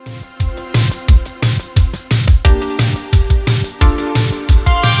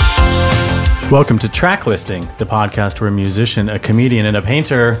Welcome to Track Listing, the podcast where a musician, a comedian, and a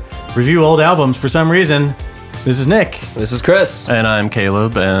painter review old albums for some reason. This is Nick. This is Chris. And I'm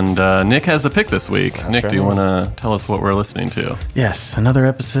Caleb, and Nick has the pick this week. That's Nick, right. do you want to tell us what we're listening to? Yes, another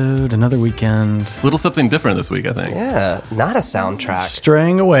episode, another weekend. Little something different this week, I think. Yeah, not a soundtrack.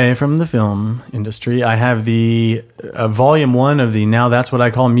 Straying away from the film industry, I have the volume 1 of the Now That's What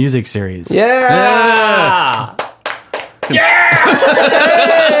I Call Music series. Yeah!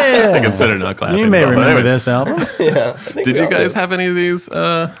 I consider not clapping. You may but remember anyway. this album. Yeah. Did you guys have any of these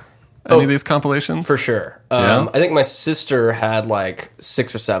compilations? For sure. Yeah? I think my sister had like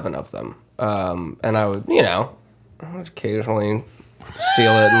 6 or 7 of them. And I would occasionally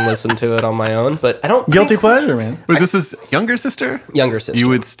steal it and listen to it on my own. But I don't Guilty pleasure, man. Wait, this is younger sister? Younger sister. You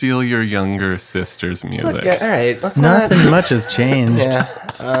would steal your younger sister's music. Look, all right, let's Nothing not... much has changed. Yeah.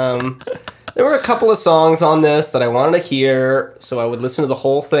 There were a couple of songs on this that I wanted to hear, so I would listen to the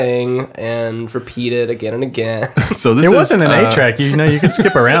whole thing and repeat it again and again. So this It is, wasn't an 8-track. You could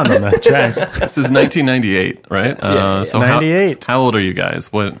skip around on the tracks. This is 1998, right? Yeah. So 98. How old are you guys?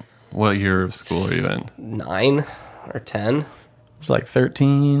 What year of school are you in? 9 or 10. It was like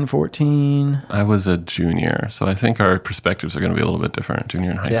 13, 14. I was a junior, so I think our perspectives are going to be a little bit different.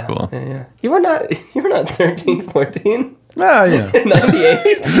 Junior in high school. Yeah. You were not 13, 14? Well, yeah. 98?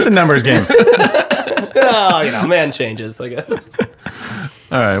 It's a numbers game. Oh, man changes, I guess.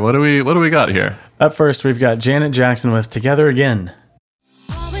 All right, what do we got here? Up first, we've got Janet Jackson with Together Again.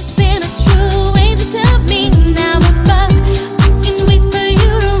 Always been a true angel to me. Now I'm up. I can wait for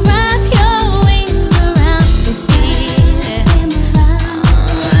you to wrap your wings around me.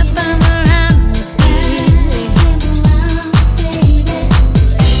 Wrap them around me.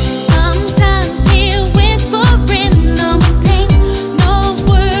 Sometimes hear whispering, no pain, no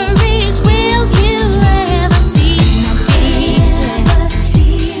worries. Will you ever see my baby?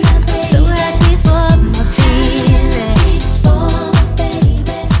 So happy for my baby.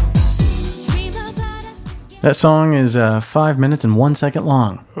 Dream about us. That song is 5 minutes and 1 second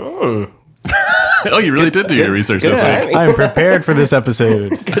long. Oh, you really did do your research this week. timing. I am prepared for this episode.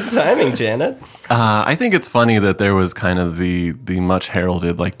 Good timing, Janet. I think it's funny that there was kind of the much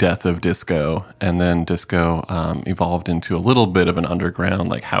heralded like death of disco, and then disco evolved into a little bit of an underground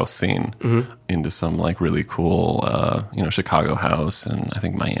like house scene, into some like really cool Chicago house, and I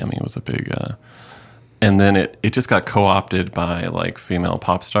think Miami was a big. And then it just got co-opted by like female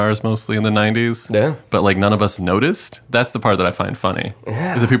pop stars mostly in the 90s. Yeah. But like none of us noticed. That's the part that I find funny.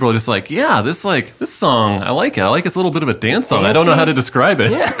 Yeah. Is that people are just like, yeah, this song, I like it. I like it's a little bit of a dance song. I don't know how to describe it.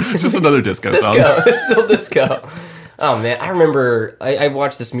 Yeah. It's just another disco song. Disco. It's still disco. Oh, man. I remember I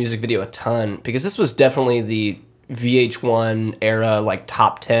watched this music video a ton because this was definitely the VH1 era, like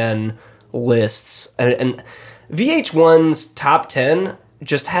top 10 lists. And VH1's top 10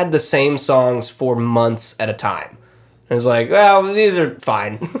 just had the same songs for months at a time. It was like, well, these are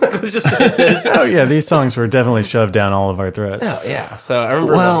fine. Let's just say this. Oh, yeah, these songs were definitely shoved down all of our throats. Oh, yeah. So I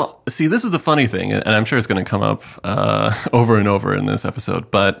remember. Well, see, this is the funny thing, and I'm sure it's going to come up over and over in this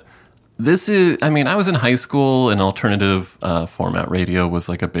episode, but this is, I mean, I was in high school and alternative format radio was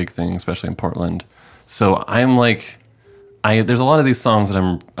like a big thing, especially in Portland. So I'm like, there's a lot of these songs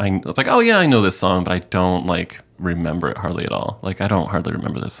that it's like, oh yeah, I know this song, but I don't like remember it hardly at all. Like I don't hardly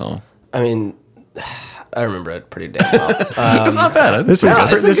remember this song. I mean, I remember it pretty damn well. It's not bad. This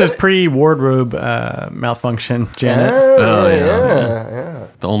is pre-wardrobe malfunction, Janet, Oh yeah.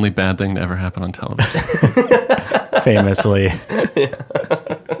 The only bad thing to ever happen on television. famously.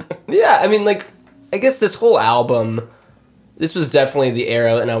 Yeah, I mean, like, I guess this whole album, this was definitely the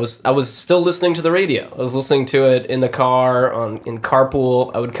era, and I was still listening to the radio. I was listening to it in the car, in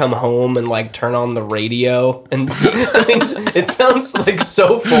carpool. I would come home and, like, turn on the radio, and, I mean, it sounds, like,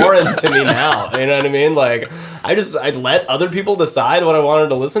 so foreign to me now, you know what I mean? Like, I'd let other people decide what I wanted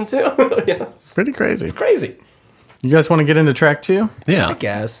to listen to. Yeah, it's Pretty crazy. crazy. You guys want to get into track 2? Yeah. I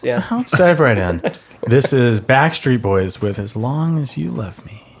guess, yeah. Let's dive right in. This is Backstreet Boys with As Long As You Love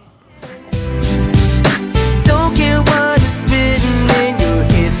Me. Don't care what is written in your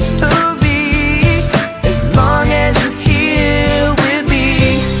history, as long as you're here with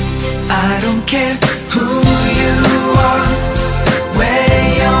me. I don't care who you are,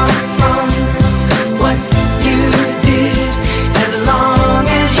 where you're from, what you did, as long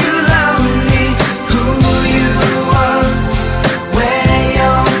as you love me. Who you are, where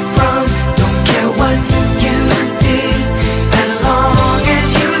you're from, don't care what you did, as long as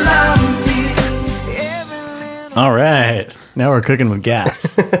you love me. All right. Now we're cooking with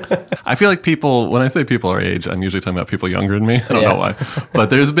gas. I feel like when I say people our age, I'm usually talking about people younger than me. I don't Yeah. know why. But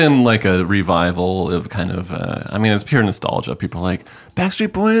there's been like a revival of kind of, it's pure nostalgia. People are like,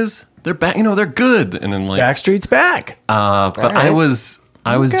 Backstreet Boys, they're back. They're good. And then like, Backstreet's back. but right.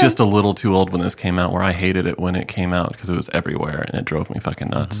 I was just a little too old when this came out, where I hated it when it came out because it was everywhere and it drove me fucking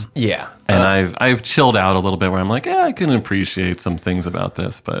nuts. Yeah. And I've chilled out a little bit where I'm like, I can appreciate some things about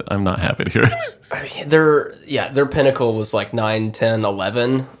this, but I'm not happy to hear it. Their pinnacle was like 9, 10,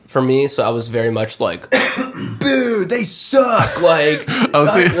 11 for me. So I was very much like, boo, they suck. Like,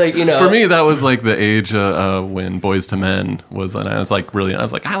 For me, that was like the age when Boys to Men was, and I was like,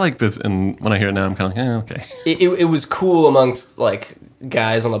 I like this. And when I hear it now, I'm kind of like, okay. it was cool amongst like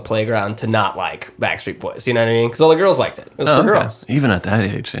guys on the playground to not like Backstreet Boys. You know what I mean? Because all the girls liked it. It was for Okay. girls. Even at that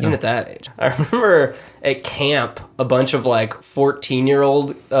age. Even at that age. I remember at camp, a bunch of like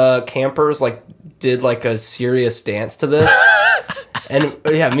 14-year-old campers like did like a serious dance to this. And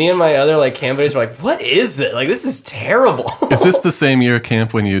yeah, me and my other like camp buddies were like, what is it? Like, this is terrible. Is this the same year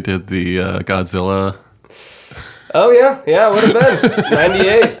camp when you did the Godzilla? Oh, yeah. Yeah, it would have been.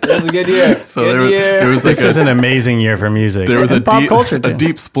 98. That was a good year. So good year. there was like This is an amazing year for music. there was and pop culture a too.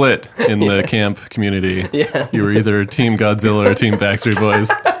 deep split in the camp community. Yeah. You were either Team Godzilla or Team Backstreet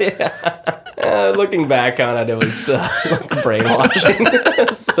Boys. Looking back on it, it was like brainwashing.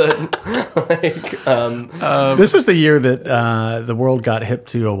 This was the year that the world got hip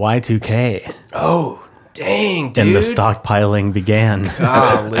to a Y2K Oh, dang, dude. and the stockpiling began.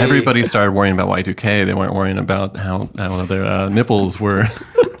 Golly. Everybody started worrying about Y2K. They weren't worrying about how their nipples were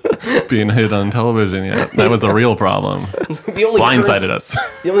being hit on television yet. That was a real problem. The only Blindsided currency, us.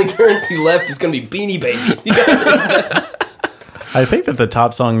 The only currency left is going to be Beanie Babies. You gotta I think that the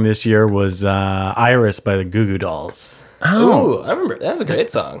top song this year was Iris by the Goo Goo Dolls. Ooh, I remember. That was a great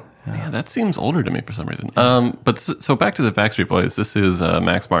song. Yeah, that seems older to me for some reason. But so back to the Backstreet Boys. This is a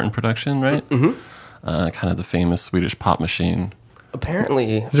Max Martin production, right? Mm-hmm. Kind of the famous Swedish pop machine.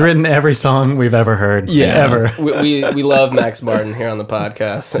 Apparently, He's written every song we've ever heard. Ever. we love Max Martin here on the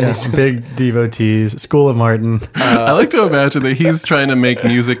podcast. And he's just- Big devotees. School of Martin. I like to imagine that he's trying to make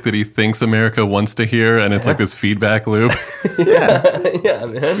music that he thinks America wants to hear, and it's like this feedback loop. yeah,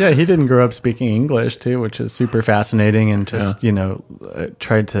 man. Yeah, he didn't grow up speaking English too, which is super fascinating, and just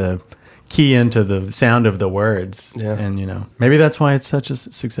tried to key into the sound of the words. Yeah. And maybe that's why it's such a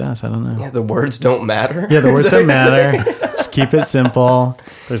success. I don't know. Yeah, the words don't matter. Yeah, the words don't matter. Just keep it simple.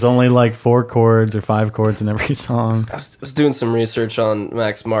 There's only like 4 chords or 5 chords in every song. I was doing some research on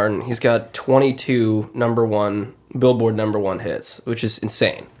Max Martin. He's got 22 Billboard number one hits, which is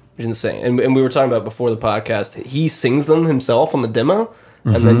insane. And we were talking about before the podcast, he sings them himself on the demo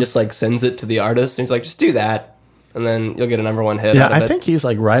and then just like sends it to the artist. And he's like, just do that. And then you'll get a number one hit. Yeah, out of I it. think he's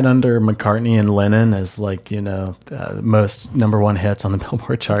like right under McCartney and Lennon as like, most number one hits on the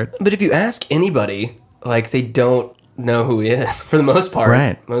Billboard chart. But if you ask anybody, like they don't know who he is for the most part.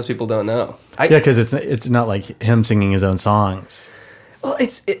 Right. Most people don't know. Yeah, because it's not like him singing his own songs. Well,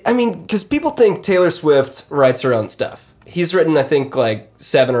 because people think Taylor Swift writes her own stuff. He's written, I think, like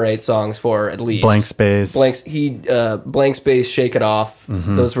 7 or 8 songs for at least. Blank Space. Blank Space, Shake It Off.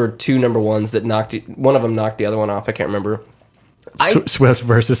 Those were 2 number ones that one of them knocked the other one off. I can't remember. Swift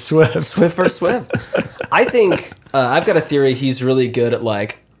versus Swift. Swift for Swift. I think I've got a theory. He's really good at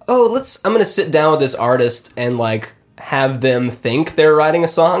like, I'm going to sit down with this artist and like have them think they're writing a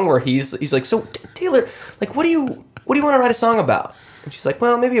song. Where he's like, so Taylor, like, what do you want to write a song about? And she's like,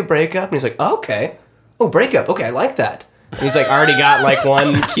 well, maybe a breakup. And he's like, oh, okay, breakup. Okay, I like that. And he's like already got like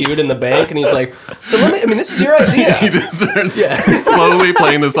one queued in the bank, and he's like, so this is your idea. He just starts slowly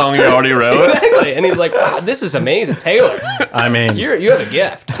playing the song he already wrote. Exactly. And he's like, wow, this is amazing, Taylor. I mean, You have a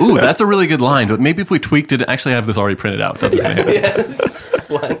gift. Ooh, that's a really good line. But maybe if we tweaked it, actually have this already printed out. That doesn't happen. Yeah, it's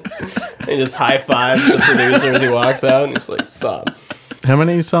just like, he just high fives the producer as he walks out, and he's like, sob. how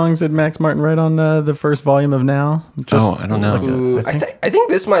many songs did Max Martin write on the first volume of Now? I don't know. Ooh, I think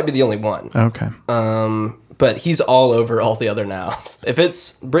this might be the only one. Okay. But he's all over all the other nows. If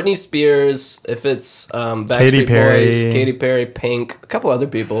it's Britney Spears, if it's Backstreet Boys, Katy Perry, Pink, a couple other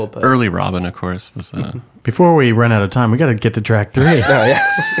people. But Early Robin, of course, was. Before we run out of time, we got to get to track 3. oh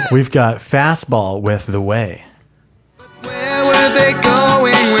yeah, We've got Fastball with The Way. Where were they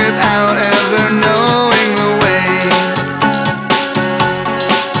going without ever knowing the way?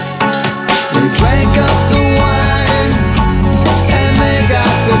 They drank up the wine and they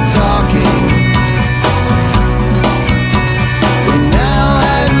got to talking. They now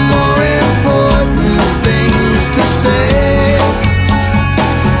had more important things to say.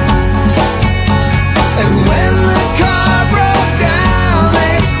 And when the car broke down,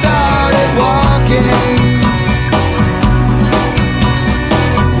 they started walking.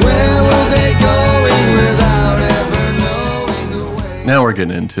 Where were they going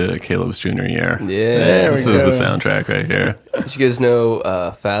getting into Caleb's junior year. Yeah, This is the soundtrack right here. Did you guys know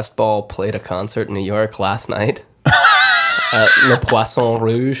Fastball played a concert in New York last night? At Le Poisson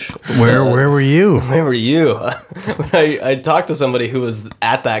Rouge. Where were you? Where were you? I talked to somebody who was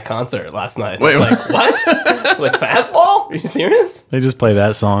at that concert last night. Wait, I was like, what? Like, Fastball? Are you serious? They just play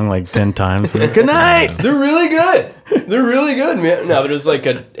that song like 10 times. Like, good night. They're really good. They're really good, man. No, but it was like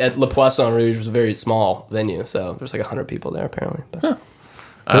at Le Poisson Rouge, was a very small venue, so there's like 100 people there apparently. But.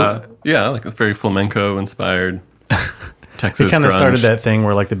 Yeah, like it's very flamenco inspired. Texas It kind of grunge. started that thing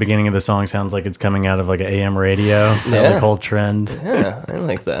where like the beginning of the song sounds like it's coming out of like an AM radio. That Yeah. like whole trend. Yeah, I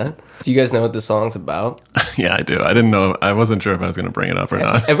like that. Do you guys know what this song's about? Yeah, I do. I didn't know. I wasn't sure if I was going to bring it up or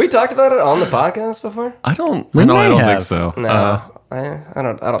not. Have we talked about it on the podcast before? I don't. We No, I may don't have. think so. No,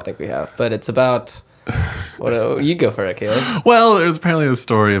 I don't think we have. But it's about. What you go for it, Caleb? Well, there's apparently a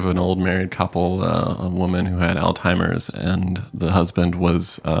story of an old married couple, a woman who had Alzheimer's, and the husband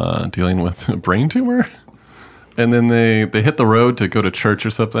was dealing with a brain tumor. And then they hit the road to go to church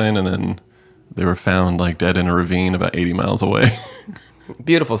or something, and then they were found like dead in a ravine about 80 miles away.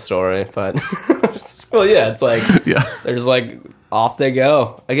 Beautiful story, but well, yeah, it's like Yeah. there's like off they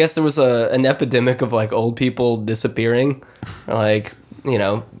go. I guess there was an epidemic of like old people disappearing, like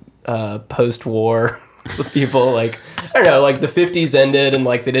post-war people. Like I don't know, like the 50s ended and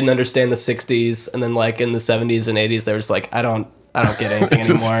like they didn't understand the 60s, and then like in the 70s and 80s they were just like I don't get anything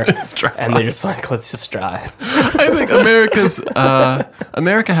anymore, just drive and they're just like let's just drive. I think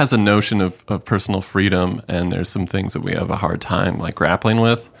America has a notion of personal freedom, and there's some things that we have a hard time like grappling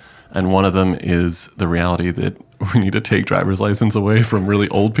with, and one of them is the reality that we need to take driver's license away from really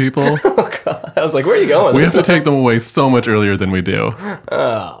old people. I was like, where are you going? We have to take them away so much earlier than we do.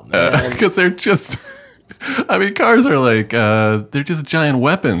 Oh man. Because they're just, I mean, cars are like, they're just giant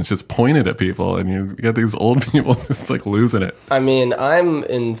weapons just pointed at people, and you got these old people just like losing it. I mean, I'm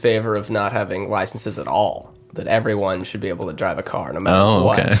in favor of not having licenses at all. That everyone should be able to drive a car no matter Oh,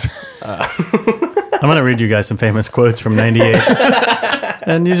 what. okay. I'm going to read you guys some famous quotes from 98.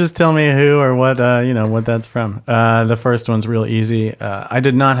 And you just tell me who or what, what that's from. The first one's real easy. I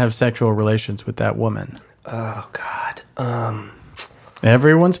did not have sexual relations with that woman. Oh God.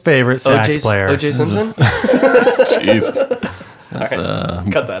 Everyone's favorite sax player. O.J. Simpson. Jesus. That's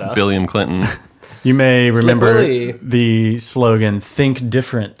Cut that out. Billiam Clinton. You may remember Willie. the slogan, think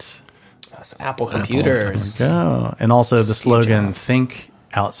different. That's Apple computers. Oh, and also the slogan, think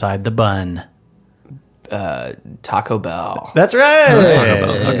outside the bun. Taco Bell. That's right. Taco Bell,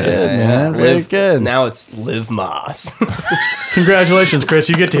 okay. Good, man. Very Liv- good. Now it's Liv Moss. Congratulations, Chris.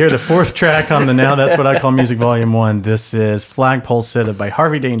 You get to hear the fourth track on the Now That's What I Call Music Volume 1. This is Flagpole Sitta by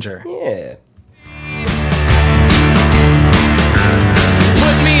Harvey Danger. Yeah.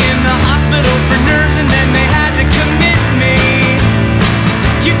 Put me in the hospital for nerves and then they had to commit me.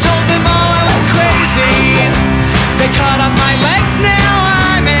 You told them all I was crazy. They cut off my legs, now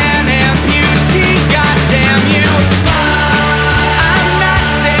I'm an amputee. God damn you. I'm not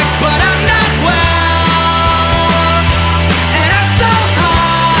sick, but I'm not well. And I'm so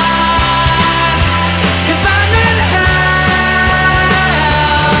hot, 'cause I'm in hell.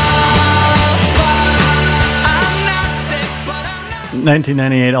 I'm not sick, but I'm not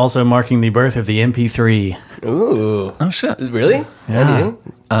 1998, also marking the birth of the MP3 Ooh. Oh, shit. Really? Yeah. I do?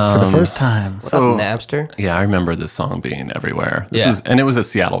 for the first time. What's up, Napster? Yeah, I remember this song being everywhere. Yeah. And it was a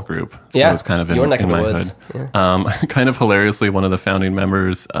Seattle group, so Yeah. it was kind of in, Your neck in of the my woods. hood. Kind of hilariously, one of the founding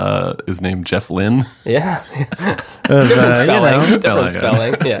members is named Jeff Lynne. Yeah. Of, Different spelling. Oh, Different yeah.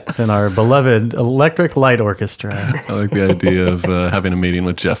 spelling. Yeah. in our beloved Electric Light Orchestra. I like the idea of having a meeting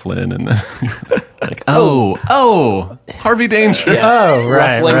with Jeff Lynne and then like, Harvey Danger. Oh, right,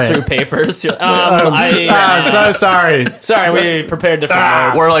 Rustling right. through papers. You're like, Ah, so sorry. sorry, we prepared different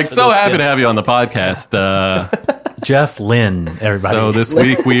notes. We're like for so this happy shit. to have you on the podcast. Jeff Lynne, everybody. So this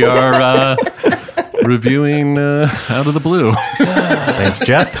week we are reviewing Out of the Blue. Thanks,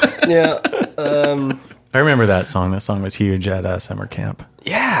 Jeff. Yeah. I remember that song. That song was huge at summer camp.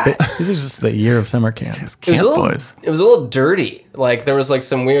 Yeah. This is just the year of summer camp. It was, Camp a little, Boys. it was a little dirty. Like there was like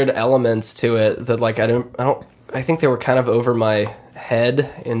some weird elements to it that like I think they were kind of over my head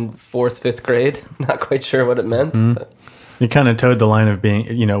in 4th, 5th grade. Not quite sure what it meant. But It kind of towed the line of being,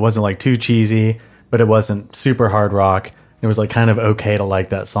 it wasn't like too cheesy, but it wasn't super hard rock. It was like kind of okay to like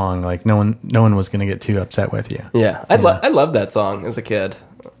that song. Like no one was going to get too upset with you. yeah, I loved that song as a kid.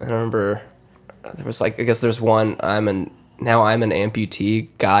 I remember there was like I guess there's one now I'm an amputee.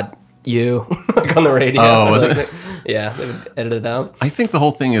 God, you like on the radio. Oh, was Like, it? Yeah, they would edit it out. I think the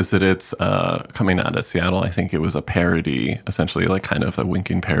whole thing is that it's coming out of Seattle. I think it was a parody, essentially, like kind of a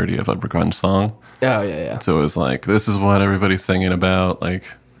winking parody of a grunge song. Oh, yeah. So it was like, this is what everybody's singing about, like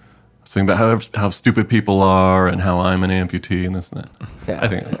singing about how stupid people are and how I'm an amputee and this and that. Yeah. I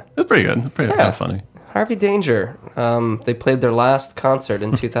think it's pretty good, pretty kind of funny. Harvey Danger. They played their last concert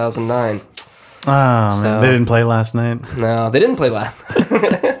in 2009. Oh, man. They didn't play last night. No, they didn't play last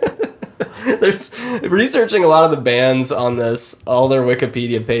night. There's researching a lot of the bands on this, all their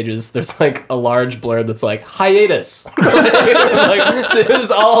Wikipedia pages. There's like a large blurb that's like hiatus. Like, it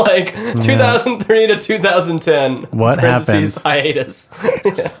was all like 2003 to 2010. What parentheses, happened? Hiatus.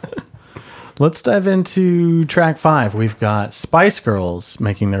 Let's dive into track 5. We've got Spice Girls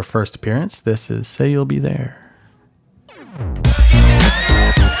making their first appearance. This is Say You'll Be There.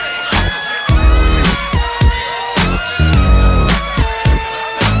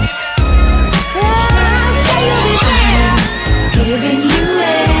 Giving you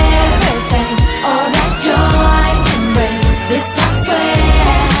everything, all that joy can bring. This I swear.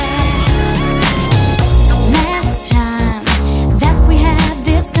 Last time that we had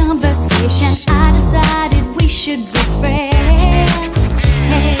this conversation, I decided we should be friends.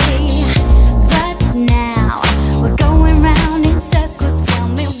 Hey, but now we're going round in circles. Tell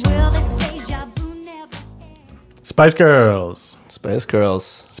me, will this deja vu never end? Spice Girls. Spice Girls.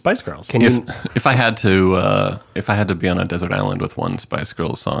 Spice Girls. Can you? If I had to be on a desert island with one Spice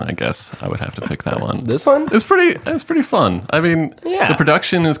Girls song, I guess I would have to pick that one. This one? It's pretty fun. I mean, Yeah. the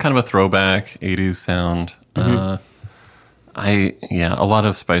production is kind of a throwback 80s sound. A lot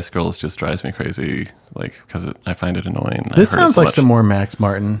of Spice Girls just drives me crazy, like because I find it annoying. This I've heard it sounds so like much. some more Max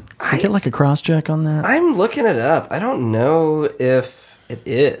Martin. Can I get like a cross check on that? I'm looking it up. I don't know if it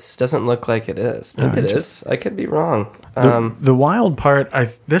is. Doesn't look like it is. Maybe it is. I could be wrong. The wild part,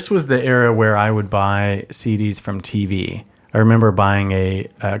 this was the era where I would buy CDs from TV. I remember buying a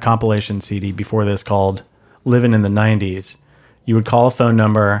compilation CD before this called Living in the 90s. You would call a phone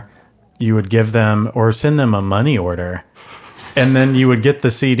number, you would give them or send them a money order, and then you would get the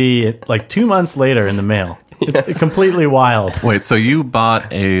CD like 2 months later in the mail. It's completely wild. Wait, so you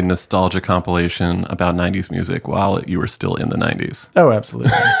bought a nostalgia compilation about 90s music while you were still in the 90s? Oh,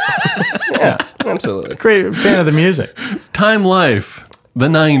 absolutely. Yeah, absolutely. Great fan of the music. Time Life, the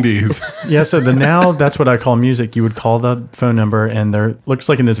 90s. Yeah, so now that's what I call music. You would call the phone number, and there looks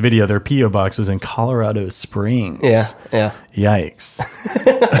like in this video, their P.O. box was in Colorado Springs. Yeah. Yikes.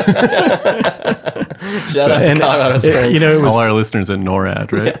 Shout out to Colorado Springs. It was All our listeners at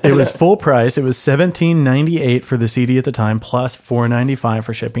NORAD, right? it was full price. It was $17.98 for the CD at the time, plus $4.95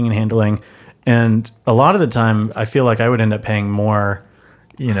 for shipping and handling. And a lot of the time, I feel like I would end up paying more,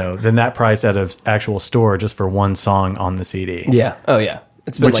 than that price at an actual store just for one song on the CD. Yeah. Oh, yeah.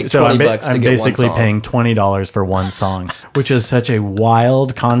 It's been like $20 So I'm to get I'm basically one song. paying $20 for one song, which is such a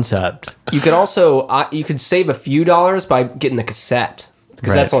wild concept. You could also you could save a few dollars by getting the cassette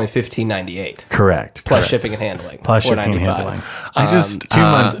because that's Right. only $15.98 Correct. plus correct. shipping and handling. Plus shipping and $4.95. handling. I just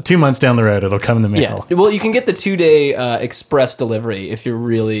 2 months down the road, it'll come in the mail. Yeah. Well, you can get the 2-day express delivery if you're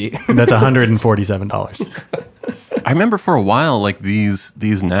really. That's $147. I remember for a while, like these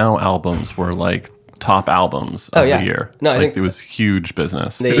Now albums were like top albums of Oh, yeah. the year. No, I like think it was huge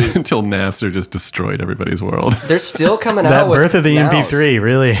business they- until Napster just destroyed everybody's world. They're still coming That out with birth of the nows. MP3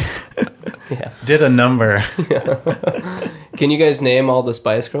 really did a number. Can you guys name all the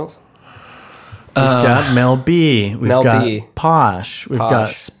Spice Girls? We've got Mel B. We've Mel got B. Posh. We've got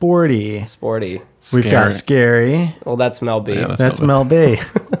Posh. Sporty. Sporty. We've got Scary. Well, that's Mel B. Yeah, That's Mel B.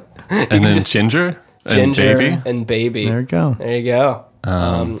 and then Ginger and Ginger Baby, and Baby. There we go. There you go.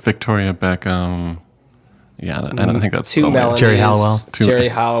 Victoria Beckham. Yeah, I don't think that's Two so weird. Melanies. Jerry Halliwell. Jerry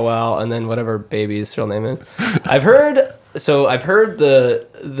Halliwell, and then whatever Baby's real name is. I've heard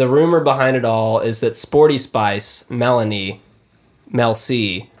the rumor behind it all is that Sporty Spice, Melanie, Mel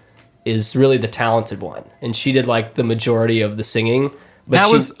C, is really the talented one, and she did like the majority of the singing. But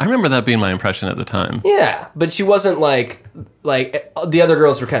I remember that being my impression at the time. yeah, but she wasn't like the other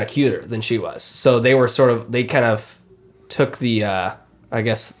girls were kind of cuter than she was, so they kind of took the I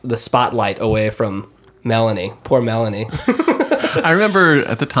guess the spotlight away from Melanie. Poor Melanie. I remember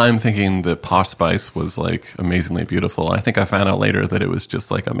at the time thinking that Posh Spice was like amazingly beautiful. I think I found out later that it was just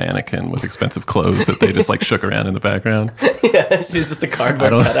like a mannequin with expensive clothes that they just like shook around in the background. Yeah, she's just a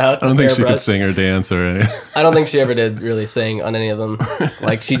cardboard I cutout. don't think she could airbrushed. sing or dance or anything. I don't think she ever did really sing on any of them.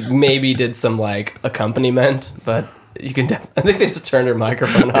 Like she maybe did some like accompaniment, but you can. I think they just turned her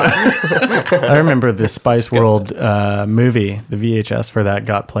microphone off. I remember the Spice World movie. The VHS for that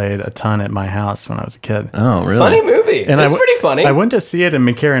got played a ton at my house when I was a kid. Oh, really? Funny movie. And It's pretty funny. I went to see it in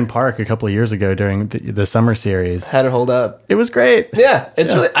McCarran Park a couple of years ago during the summer series. How'd it hold up? It was great. Yeah,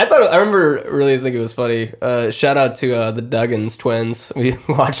 it's really. I remember really thinking it was funny. Shout out to the Duggins twins. We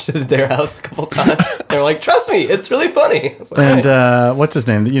watched it at their house a couple times. They were like, "Trust me, it's really funny." I was like, And "Hey." what's his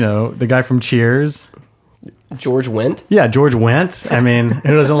name? You know, the guy from Cheers. George Wendt. Yeah, George Wendt. I mean,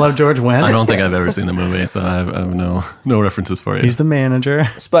 who doesn't love George Wendt? I don't think I've ever seen the movie, so I have no references for you. He's the manager.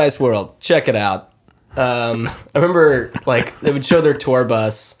 Spice World. Check it out. I remember like they would show their tour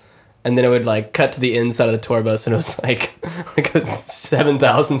bus, and then it would like cut to the inside of the tour bus, and it was like a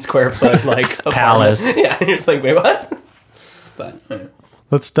 7,000 square foot like apartment. Palace. Yeah, and you're just like, wait, what? But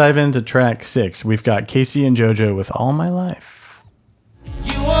Let's dive into track 6. We've got Casey and JoJo with All My Life.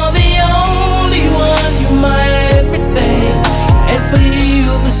 You are the only one, you're my everything. And for you,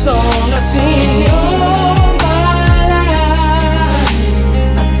 the song I sing. All my life,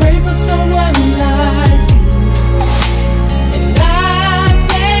 I pray for someone like you. And I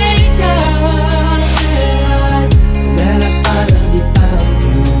thank God that I finally found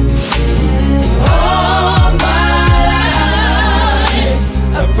you. All my life,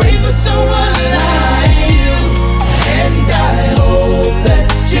 I pray for someone like you. And I hope that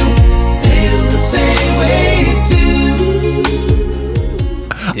you feel the same way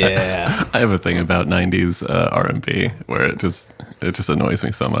too. yeah, I have a thing about 90s R&B where it just annoys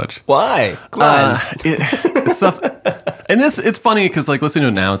me so much. why? Come on. It's stuff, and it's funny because like listening to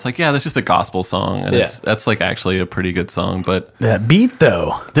it now, it's like, yeah, that's just a gospel song, and Yeah. that's like actually a pretty good song. But That beat,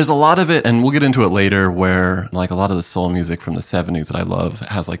 though. there's a lot of it, and we'll get into it later, where like a lot of the soul music from the 70s that I love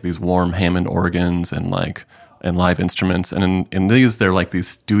has like these warm Hammond organs and live instruments, and in these they're like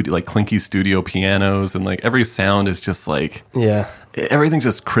these like clinky studio pianos, and like every sound is just like yeah. everything's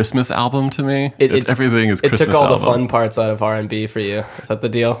just Christmas album to me. It- Everything is It Christmas took all album. the fun parts out of R&B for you. Is that the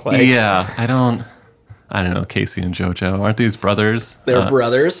deal? Like, Yeah, I don't know. Casey and JoJo, aren't these brothers? they're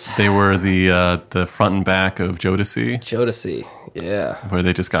brothers. They were the front and back of Jodeci, Jodeci. Yeah. where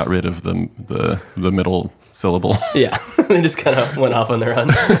they just got rid of the middle syllable. Yeah. They just kind of went off on their own.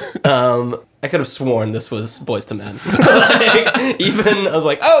 I could have sworn this was Boyz II Men. Like, even I was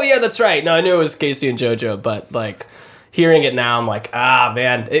like, oh yeah, that's right. No, I knew it was Casey and JoJo, but like hearing it now, I'm like,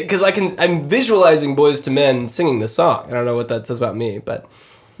 man, because I'm visualizing Boyz II Men singing this song. I don't know what that says about me, but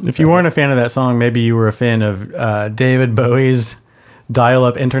If you weren't a fan of that song, maybe you were a fan of David Bowie's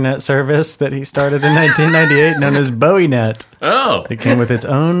dial-up internet service that he started in 1998 known as BowieNet. Oh, It came with its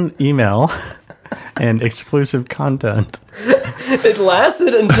own email and exclusive content. it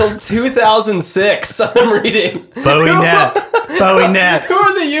lasted until 2006. I'm reading. BowieNet. BowieNet. Who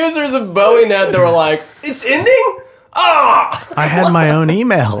are the users of BowieNet that were like, it's ending? Ah! I had my own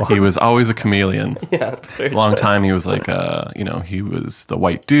email. he was always a chameleon. Yeah, that's very Long time he was like, he was the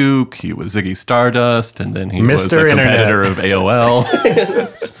White Duke, he was Ziggy Stardust, and then he was Mr. a Internet. competitor of AOL.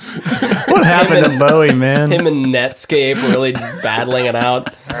 What happened to Bowie, man? Him and Netscape really battling it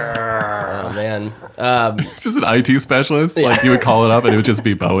out. Oh man, He's just an IT specialist. Like you would call it up and it would just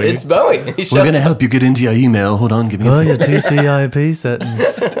be Bowie. it's Bowie. He We're shows gonna help you get into your email. Hold on, give me a Oh, second. your TCP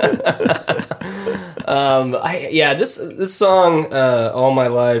settings. This song, All My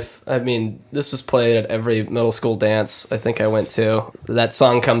Life, I mean, this was played at every middle school dance I think I went to. That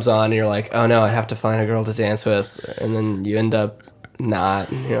song comes on and you're like, oh no, I have to find a girl to dance with. And then you end up not.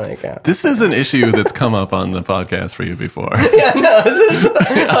 And you're like, oh. This is an issue that's come up on the podcast for you before. Yeah, no, this is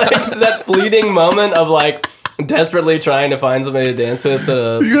like that fleeting moment of like desperately trying to find somebody to dance with at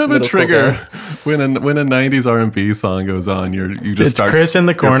a You have a middle school trigger dance. when a 90s R&B song goes on. You just It's start. Chris in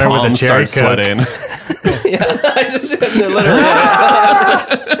the corner your with a palms cherry start Coke. sweating. I just they're literally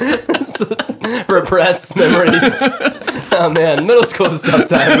repressed memories. Oh man, middle school is a tough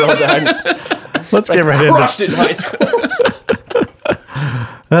time, real dog. Let's get right into Crushed in high school.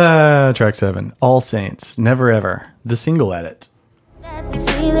 track 7. All Saints. Never Ever. The single edit. That this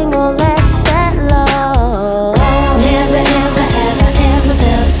feeling will last that long. Never, ever, ever, ever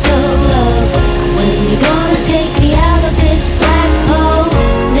felt so low. When you gonna take me out of this black hole?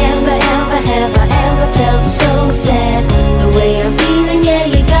 Never, ever, ever, ever felt so sad. The way I'm feeling, yeah,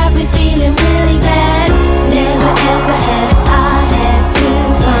 you got me feeling really bad. Never, ever had I had to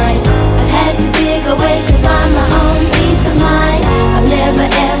find. I've had to dig away to find my own peace of mind. I've never,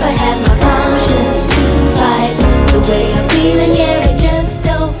 ever had my conscience to fight. The way I'm feeling, yeah, it just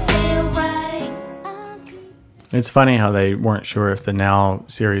don't feel right. It's funny how they weren't sure if the Now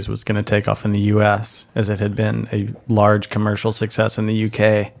series was going to take off in the U.S. as it had been a large commercial success in the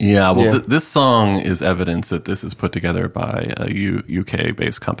U.K. Yeah, well, Yeah. this song is evidence that this is put together by a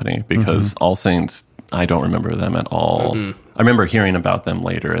UK-based company because All Saints, I don't remember them at all. I remember hearing about them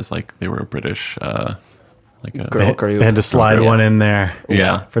later as like they were a British, like a Girl They, group. they had to slide Yeah. one in there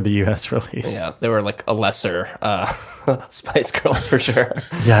Yeah. for the U.S. release. Yeah, they were like a lesser Spice Girls for sure.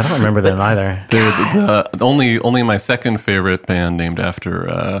 Yeah, I don't remember them either. They're only my second favorite band named after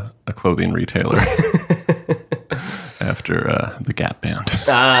a clothing retailer. After the Gap band.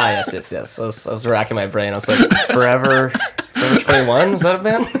 Yes. I was racking my brain. I was like, Forever 21? Was that a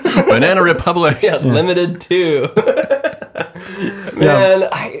band? Banana Republic. Yeah, Limited 2. Man,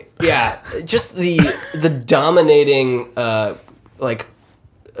 just the dominating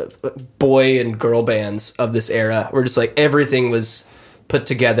boy and girl bands of this era were just like everything was put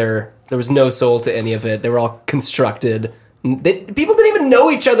together. There was no soul to any of it. They were all constructed. People didn't even know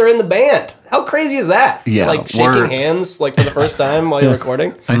each other in the band. How crazy is that? Yeah, like shaking hands like for the first time while you're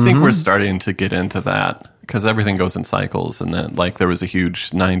recording. I think we're starting to get into that because everything goes in cycles, and then like there was a huge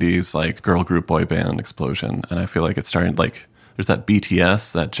 '90s like girl group boy band explosion, and I feel like it's starting like there's that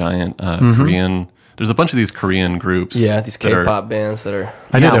BTS, that giant Korean. There's a bunch of these Korean groups. Yeah, these that are- K-pop bands that are.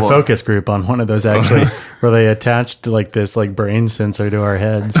 I did Yeah, a well- focus group on one of those actually, where they attached like this like brain sensor to our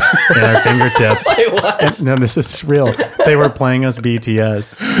heads and our fingertips. Wait, what? No, this is real. They were playing us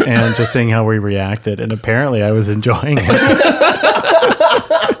BTS and just seeing how we reacted, and apparently I was enjoying it.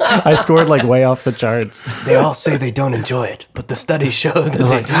 I scored like way off the charts. They all say they don't enjoy it, but the studies show that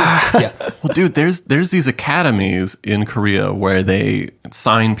they do. Yeah. Well, dude, there's these academies in Korea where they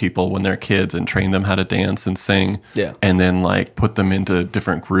sign people when they're kids and train them how to dance and sing. Yeah. And then like put them into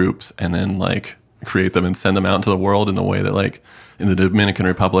different groups and then like create them and send them out into the world in the way that like in the Dominican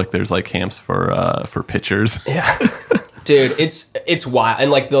Republic there's like camps for pitchers. Yeah. Dude, it's wild.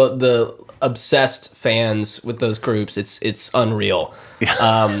 And like the obsessed fans with those groups, it's unreal.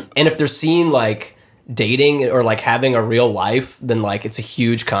 And if they're seen like dating or like having a real life, then like it's a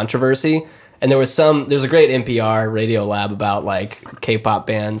huge controversy. And there's a great NPR Radio Lab about like K-pop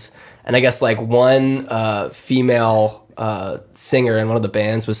bands. And I guess like one female singer in one of the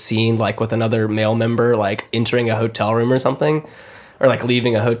bands was seen like with another male member like entering a hotel room or something, or like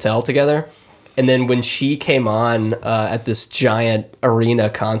leaving a hotel together. And then when she came on at this giant arena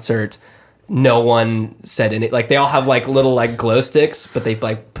concert, no one said any. Like they all have like little like glow sticks, but they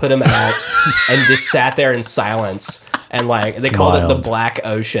like put them out and just sat there in silence. And like they called it the wild. Black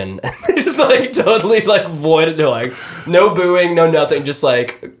Ocean. They just like totally like voided. They're like no booing, no nothing, just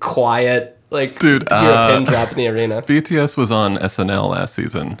like quiet. Like Dude, you hear a pin drop in the arena. BTS was on SNL last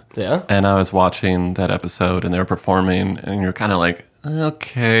season. Yeah. And I was watching that episode and they were performing and you're kind of like,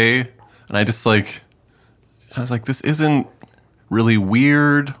 okay. And I was like, this isn't really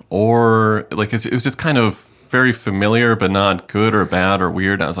weird or like it was just kind of very familiar, but not good or bad or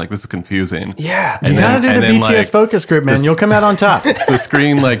weird. And I was like, this is confusing. Yeah. You gotta do the BTS like, focus group, man. this- You'll come out on top. the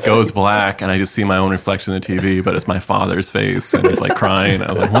screen like goes black and I just see my own reflection in the TV, but it's my father's face and he's like crying.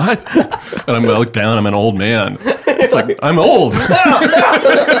 I was like, what? And I look down, I'm an old man. It's like, I'm old.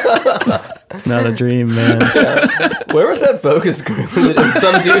 It's not a dream, man. Where was that focus group? Was it in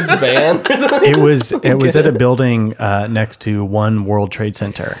some dude's van or something? It was at a building next to One World Trade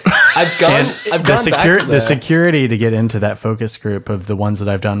Center. I've gone back to The that. security to get into that focus group of the ones that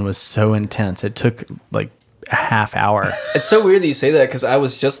I've done was so intense. It took like a half hour. It's so weird that you say that because I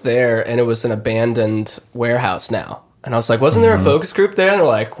was just there and it was an abandoned warehouse now. And I was like, wasn't there a focus group there? And they're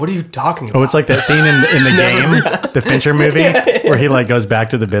like, what are you talking about? Oh, it's like that scene in the game, the Fincher movie, where he like goes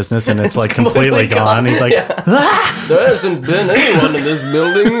back to the business and it's like completely gone. He's like, there hasn't been anyone in this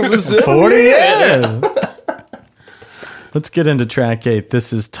building for 40 years. Let's get into track 8.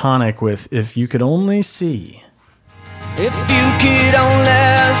 This is Tonic with If You Could Only See. If you could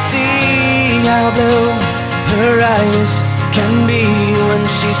only see how blue her eyes can be when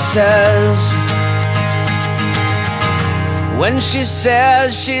she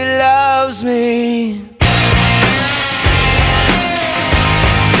says she loves me.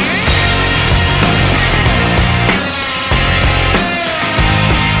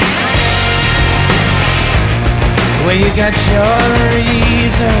 Well, you got your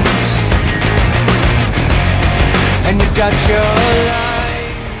reasons and you've got your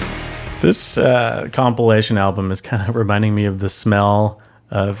life. This compilation album is kind of reminding me of the smell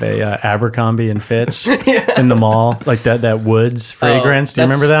of a Abercrombie and Fitch in the mall, like that woods fragrance. Do you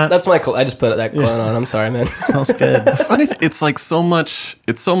remember that? That's my I just put that cologne on. I'm sorry, man. smells good. Funny thing, it's like so much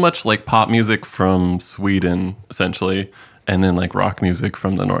like pop music from Sweden, essentially. and then like rock music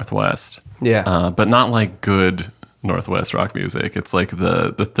from the Northwest. Yeah. But not like good Northwest rock music. It's like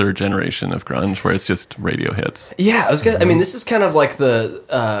the third generation of grunge where it's just radio hits. Yeah, I mean, this is kind of like the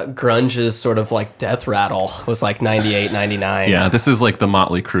grunge's sort of like death rattle was like 98, 99. Yeah, this is like the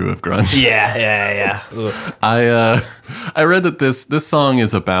Motley Crue of grunge. Yeah. Ugh. I read that this song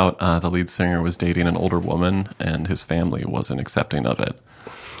is about the lead singer was dating an older woman and his family wasn't accepting of it.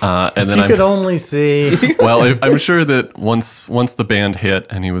 And then You could only see. well, I'm sure that once the band hit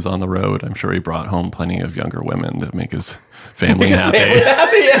and he was on the road, I'm sure he brought home plenty of younger women to make his family happy.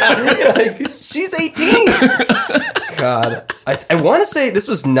 Yeah, like, she's 18. God, I want to say this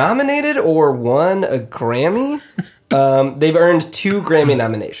was nominated or won a Grammy. They've earned 2 Grammy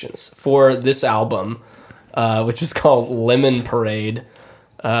nominations for this album, which was called Lemon Parade,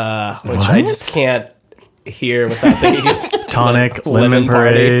 which I just can't hear without thinking of Tonic, the Lemon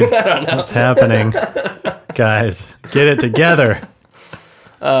Party. Parade. I don't know. What's happening? Guys, get it together.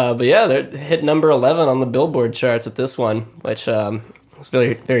 But yeah, they're hit number 11 on the Billboard charts with this one, which was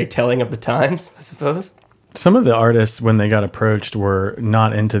very, very telling of the times, I suppose. Some of the artists, when they got approached, were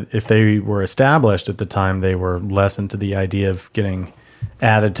not into, if they were established at the time, they were less into the idea of getting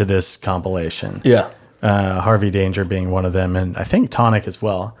added to this compilation. Yeah. Harvey Danger being one of them, and I think Tonic as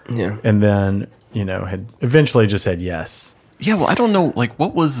well. Yeah. And then, had eventually just said yes. Yeah, well, I don't know, like,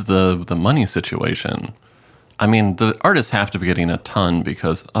 what was the money situation? I mean, the artists have to be getting a ton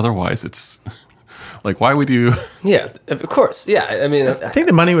because otherwise it's, like, why would you... Yeah, of course. Yeah, I mean... I think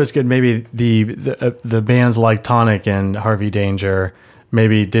the money was good. Maybe the bands like Tonic and Harvey Danger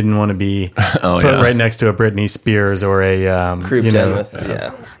maybe didn't want to be put right next to a Britney Spears or a... Group 10 with,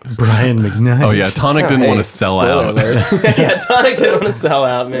 Brian McKnight. Oh, yeah, Tonic didn't want to sell out. Yeah, Tonic didn't want to sell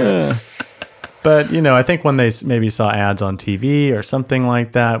out, man. Yeah. But, I think when they maybe saw ads on TV or something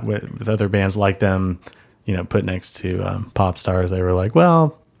like that with other bands like them, put next to pop stars, they were like,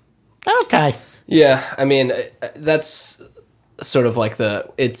 well, okay. Yeah, I mean, that's sort of like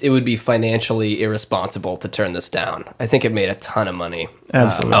it would be financially irresponsible to turn this down. I think it made a ton of money.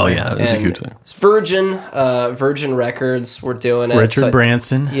 Absolutely. Oh, yeah, it was a And huge thing. Virgin Records were doing it. Richard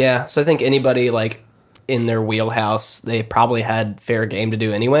Branson. Yeah, so I think anybody like in their wheelhouse, they probably had fair game to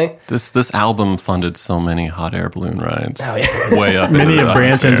do anyway. This album funded so many hot air balloon rides. Oh, yeah. Way up. Many into of the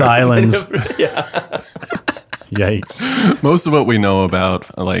Branson's atmosphere. islands. Yeah. Yikes. Most of what we know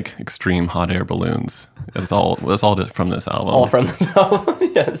about like extreme hot air balloons is all from this album. All from this album.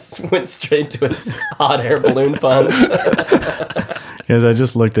 Yes, went straight to his hot air balloon fund. Because I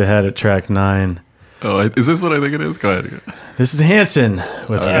just looked ahead at track 9. Oh, is this what I think it is? Go ahead. This is Hanson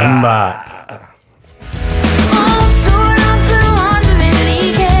with Mbop.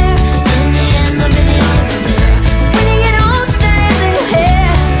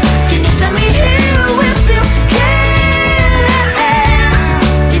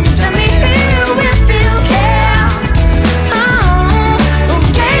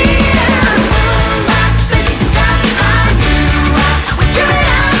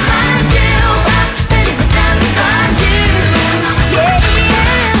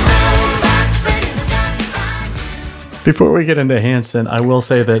 Before we get into Hanson, I will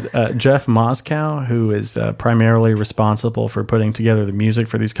say that Jeff Moscow, who is primarily responsible for putting together the music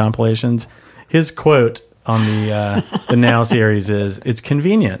for these compilations, his quote on the Now series is, "It's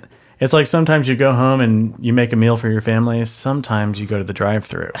convenient. It's like sometimes you go home and you make a meal for your family. Sometimes you go to the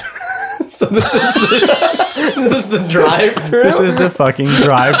drive-thru." So this is the drive-thru? This is the fucking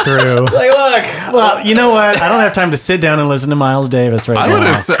drive-thru. Like, look. Well, you know what? I don't have time to sit down and listen to Miles Davis right now.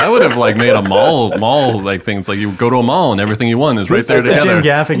 I would have like made a mall like things like you go to a mall and everything you want is right there It's the together.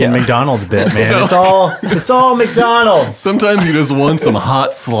 Jim Gaffigan McDonald's bit, man. So- It's all McDonald's. Sometimes you just want some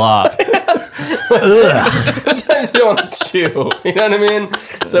hot slop. Sometimes you want to chew. You know what I mean?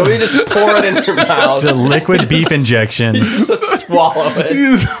 So we just pour it in your mouth. It's a liquid beef injection. Just swallow it.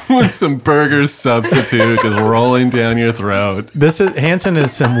 You just want some burger substitute just rolling down your throat. Hanson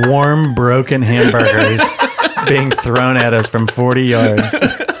is some warm, broken hamburgers being thrown at us from 40 yards.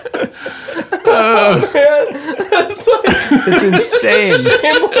 It's insane.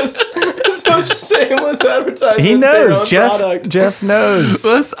 Shameless. So shameless advertising. He for their knows. own Jeff product. Jeff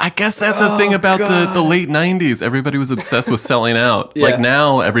knows. I guess that's the thing about the late 90s. Everybody was obsessed with selling out. Yeah. Like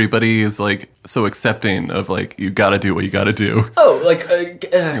now everybody is like so accepting of like, you got to do what you got to do. Oh, like,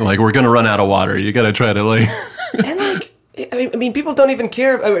 Like we're going to run out of water. You got to try to like... and like, I mean, people don't even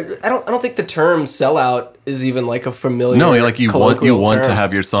care. I don't think the term sellout is even like a familiar. No, like you want term. to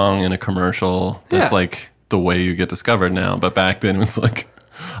have your song in a commercial. That's Yeah. like the way you get discovered now. But back then it was like,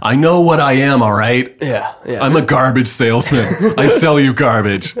 I know what I am, all right? Yeah. I'm a garbage salesman. I sell you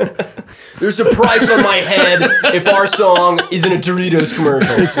garbage. There's a price on my head if our song isn't a Doritos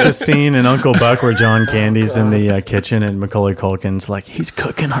commercial. It's the scene in Uncle Buck where John Candy's in the kitchen and Macaulay Culkin's like, he's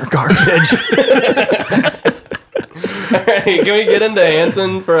cooking our garbage. Can we get into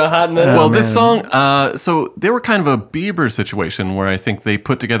Hanson for a hot minute? Well, this song, so they were kind of a Bieber situation where I think they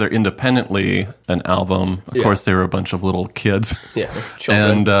put together independently an album. Of course, they were a bunch of little kids. Yeah,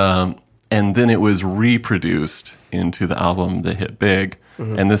 children. And then it was reproduced into the album that hit big.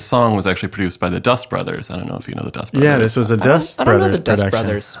 And this song was actually produced by the Dust Brothers. I don't know if you know the Dust Brothers. Yeah, this was a Dust I don't know Brothers the Dust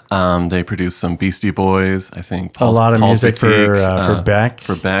production. Brothers. They produced some Beastie Boys, I think. A lot of Paul's music for Beck.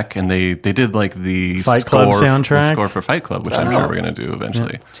 For Beck, and they did like the Fight Club score, soundtrack. the score for Fight Club, which I'm sure we're going to do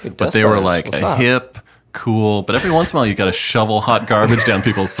eventually. Dude, But Dust they were Brothers, like what's a up? hip, cool, but every once in a while you got to shovel hot garbage down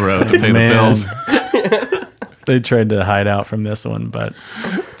people's throat to pay Man. the bills. They tried to hide out from this one, but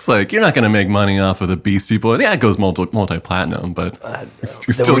It's like, you're not going to make money off of the Beastie Boys. Yeah, it goes multi-platinum, but you The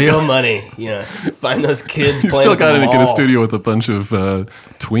still real got, money. Find those kids you playing still at got the to get a mall. studio with a bunch of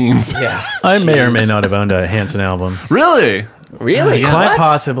tweens. Yeah. I may or may not have owned a Hanson album. Really? Really? Quite What?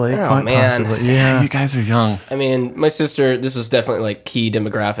 possibly. Oh, quite man. possibly. Yeah. You guys are young. I mean, my sister, this was definitely like key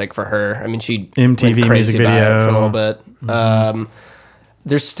demographic for her. I mean, she MTV went crazy music about it video. for a little bit.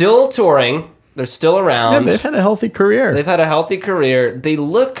 They're still touring. They're still Yeah, around. they've had a healthy career. They've had a healthy career. They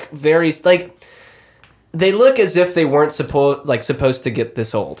look very like they look as if they weren't supposed to get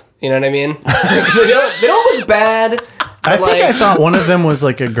this old. You know what I mean? they don't look bad. I think I thought one of them was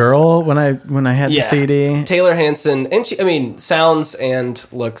like a girl when I had the Yeah. CD. Taylor Hanson, and sounds and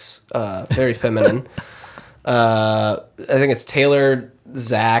looks very feminine. I think it's Taylor,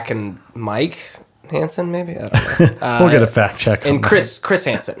 Zach, and Mike Hanson, maybe? I don't know. We'll get a fact check. on And that. Chris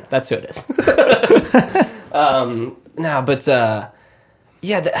Hansen. That's who it is.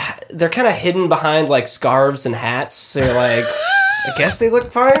 They're kind of hidden behind like scarves and hats. So you're like, I guess they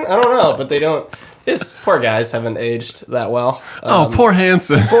look fine. I don't know, but they don't. Just poor guys haven't aged that well. Oh, poor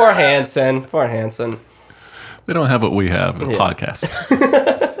Hanson. Poor Hanson. Poor Hanson. They don't have what we have in podcast.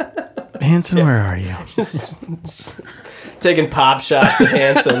 Hanson, where are you? Taking pop shots at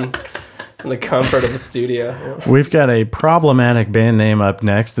Hanson in the comfort of the studio. We've got a problematic band name up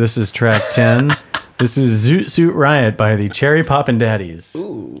next. This is track 10. This is Zoot Suit Riot by the Cherry Poppin' Daddies.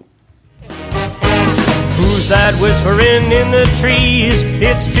 Ooh. Who's that whispering in the trees?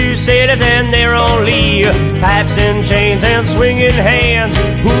 It's two sailors and they're only pipes and chains and swinging hands.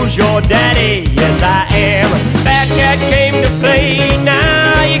 Who's your daddy? Yes, I am. Fat cat came to play.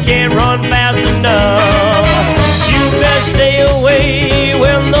 Now you can't run fast enough. You best stay away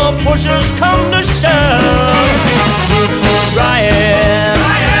when the pushers come to shove. Zoot Suit Riot.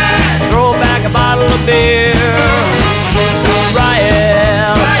 Throw back a bottle of beer. Zoot Suit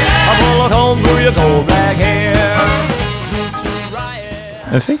Riot. A bullet home through your cold black hair. Zoot Suit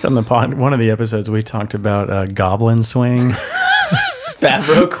Riot. I think on the pod, one of the episodes we talked about Goblin Swing.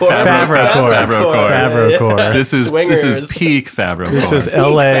 Favreau-core. Favreau-core. This is Swingers. peak Favreau. This is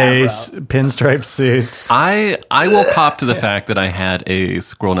LA pinstripe suits. I will cop to the fact that I had a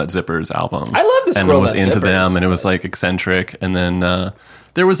Squirrel Nut Zippers album. I love the and Squirrel was Nut into Zippers. them, and it was like eccentric. And then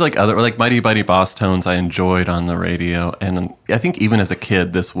there was like other like Mighty Mighty Boss Tones I enjoyed on the radio, and I think even as a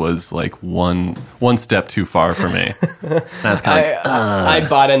kid, this was like one step too far for me. That's kind of. I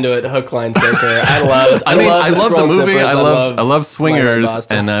bought into it hook, line, sinker. I loved I love the Squirrel movie. Zippers. I love Swingers, Mighty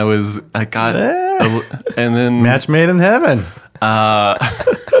Boston. and I got, and then Match made in heaven.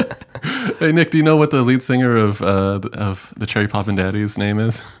 Hey Nick, do you know what the lead singer of the Cherry Poppin' Daddies' name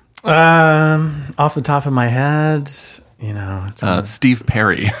is? Off the top of my head, you know, it's Steve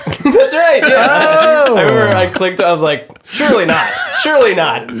Perry. That's right. Yeah. I remember I clicked. I was like, surely not. Surely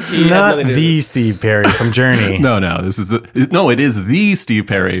not. He had not nothing to do the Steve Perry from Journey. No, it is the Steve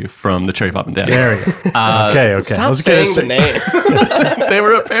Perry from the Cherry Poppin' Daddies. There we go. Okay. Stop Let's get saying the it. name. They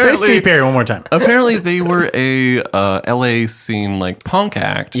were Say apparently Steve Perry one more time. apparently they were a LA scene like punk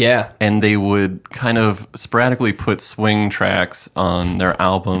act. Yeah. And they would kind of sporadically put swing tracks on their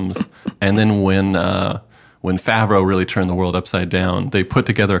albums, and then when Favreau really turned the world upside down, they put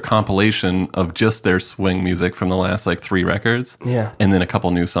together a compilation of just their swing music from the last like 3 records. Yeah. And then a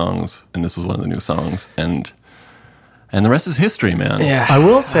couple new songs, and this was one of the new songs, and the rest is history, man. Yeah. I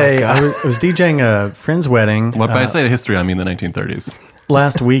will say, I was DJing a friend's wedding What by I say history, I mean the 1930s.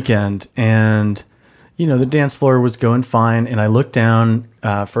 last weekend, and you know the dance floor was going fine, and I looked down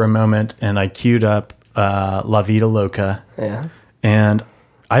for a moment, and I queued up La Vida Loca, Yeah. and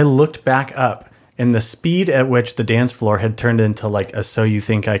I looked back up, and the speed at which the dance floor had turned into like a "So You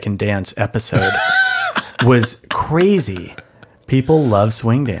Think I Can Dance" episode was crazy. People love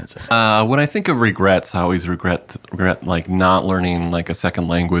swing dancing. When I think of regrets, I always regret like not learning like a second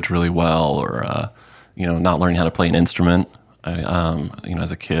language really well, or not learning how to play an instrument. I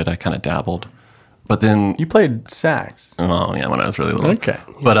as a kid, I kind of dabbled, but then You played sax. when I was really little. Okay.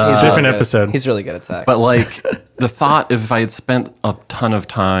 But He's different really good. episode. He's really good at sax. but like the thought, if I had spent a ton of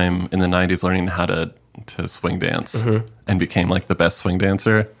time in the '90s learning how to swing dance and became like the best swing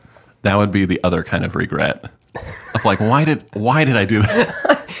dancer, that would be the other kind of regret. Of like, why did I do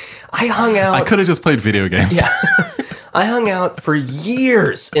that? I hung out. I could have just played video games. I hung out for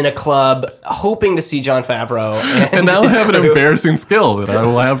years in a club hoping to see Jon Favreau. And now I his have an crew. embarrassing skill that I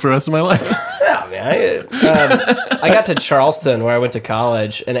will have for the rest of my life. Yeah, man. I got to Charleston where I went to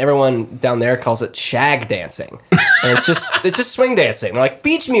college, and everyone down there calls it shag dancing. And it's just swing dancing. They're like,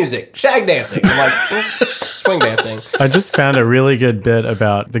 beach music, shag dancing. I'm like, swing dancing. I just found a really good bit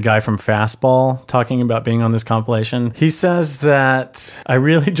about the guy from Fastball talking about being on this compilation. He says that I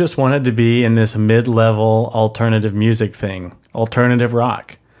really just wanted to be in this mid-level alternative music thing, alternative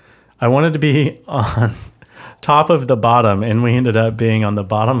rock. I wanted to be on top of the bottom, and we ended up being on the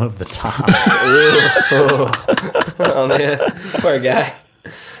bottom of the top. Oh, man. Poor guy.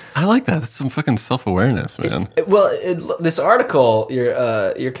 I like that. That's some fucking self-awareness, man. Well, this article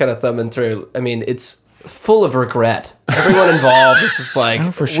you're kind of thumbing through, I mean, it's full of regret. Everyone involved is just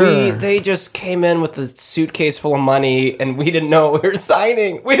like, for sure. They just came in with a suitcase full of money, and we didn't know what we were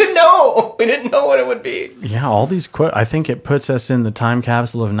signing. We didn't know. We didn't know what it would be. Yeah, all these quotes. I think it puts us in the time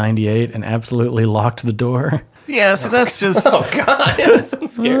capsule of '98 and absolutely locked the door. Yeah, so that's just... Oh, God. It's so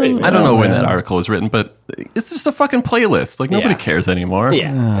scary. I don't know when that article was written, but it's just a fucking playlist. Like, nobody Yeah. cares anymore.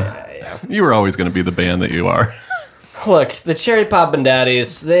 Yeah. You were always going to be the band that you are. Look, the Cherry Poppin'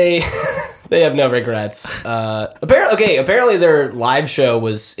 Daddies, they have no regrets. Apparently their live show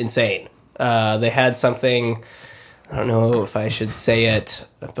was insane. They had something, I don't know if I should say it,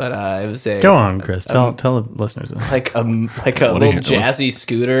 but it was a Go on, Chris. Tell the listeners. like a What are little you doing? jazzy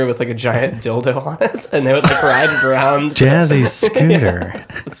scooter with like a giant dildo on it, and they would like ride it around Jazzy Scooter.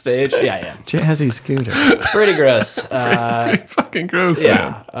 the stage. Yeah, Jazzy Scooter. pretty gross. Pretty fucking gross,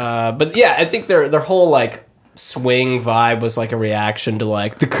 man. But yeah, I think their whole like swing vibe was like a reaction to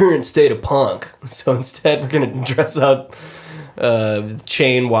like the current state of punk. So instead, we're gonna dress up with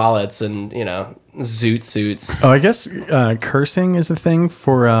chain wallets and zoot suits. Oh, I guess cursing is a thing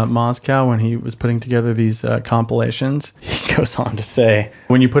for Moscow when he was putting together these compilations. He goes on to say,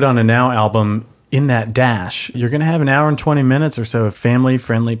 when you put on a Now album, in that dash, you're going to have an hour and 20 minutes or so of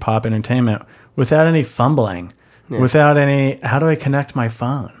family-friendly pop entertainment without any fumbling, without any, how do I connect my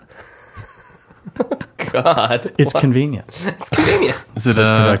phone? God, It's convenient. it's convenient. Is it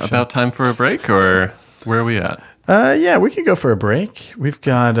production. about time for a break, or where are we at? Yeah, we could go for a break. We've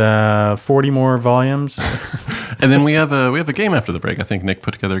got 40 more volumes. And then we have a game after the break. I think Nick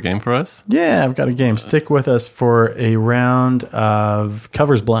put together a game for us. Yeah, I've got a game. Stick with us for a round of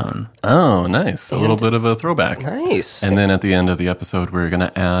Covers Blown. Oh, nice. A little bit of a throwback. Nice. And then at the end of the episode, we're going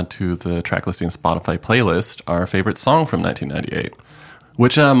to add to the track listing Spotify playlist our favorite song from 1998,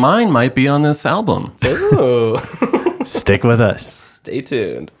 which mine might be on this album. Ooh. Stick with us. Stay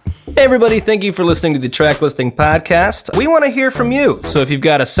tuned. Hey everybody, thank you for listening to the Track Listing Podcast. We want to hear from you. So if you've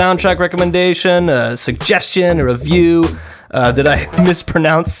got a soundtrack recommendation, a suggestion, a review, did I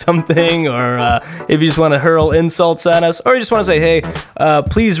mispronounce something, or if you just want to hurl insults at us, or you just want to say, hey,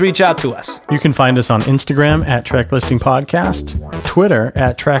 please reach out to us. You can find us on Instagram at Tracklisting Podcast, Twitter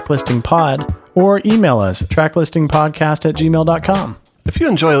at Tracklisting Pod, or email us tracklistingpodcast@gmail.com. If you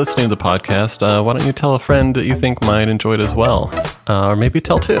enjoy listening to the podcast, why don't you tell a friend that you think might enjoy it as well? Or maybe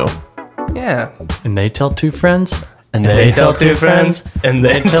tell two. Yeah. And they tell two friends. And They tell two friends. And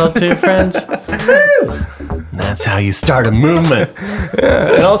then Tell two friends. that's how you start a movement.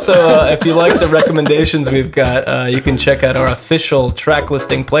 And also, if you like the recommendations we've got, you can check out our official track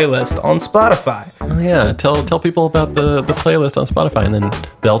listing playlist on Spotify. Oh, yeah, tell people about the playlist on Spotify, and then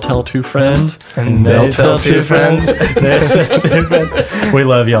they'll tell two friends. And They'll tell two friends. They'll tell two friends. We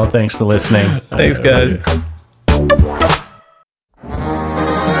love y'all. Thanks for listening. Thanks, guys.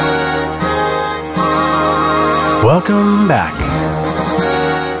 Welcome back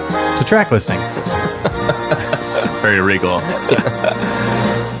to Track Listing. It's very regal.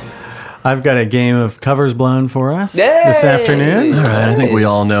 I've got a game of Covers Blown for us Yay! this afternoon. All right, I think we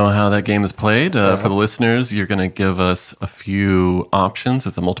all know how that game is played. For the listeners, you're going to give us a few options.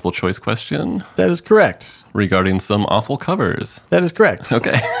 It's a multiple choice question That is correct. regarding some awful covers. That is correct.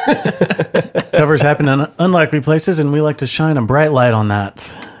 Okay. Covers happen in unlikely places, and we like to shine a bright light on that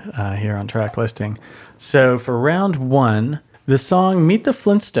here on Track Listing. So for round one, the song Meet the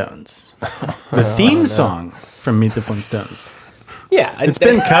Flintstones, the theme song from Meet the Flintstones. Yeah, It's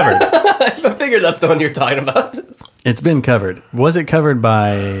been covered. I figured that's the one you're talking about. It's been covered. Was it covered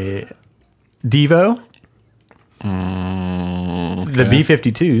by Devo? The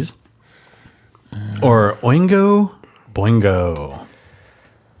B-52s? Or Oingo Boingo?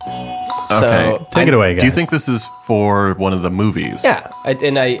 Okay. Take it away, guys. Do you think this is for one of the movies? Yeah,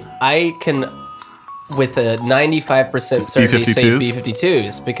 I can, with a 95% certainty, say B-52s?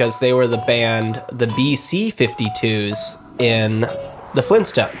 B-52s, because they were the band, the BC-52s in the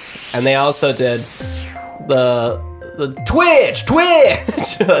Flintstones. And they also did the Twitch,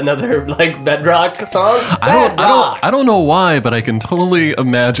 another like bedrock song. I don't know why, but I can totally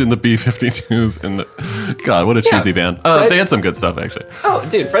imagine the B-52s in the... God, what a cheesy band. They had some good stuff, actually. Oh,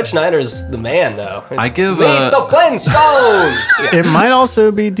 dude, Fred Schneider's the man, though. I give, Meet the Flintstones. It might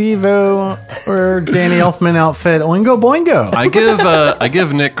also be Devo or Danny Elfman outfit Oingo Boingo. I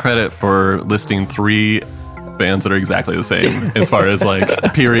give Nick credit for listing 3 bands that are exactly the same as far as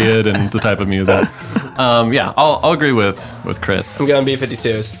like period and the type of music. Yeah, I'll agree with Chris. I'm going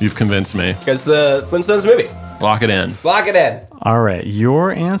B-52s. You've convinced me. Because the Flintstones movie. Lock it in. Lock it in. All right,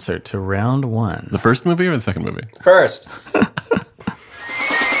 your answer to round 1. The first movie or the second movie? First.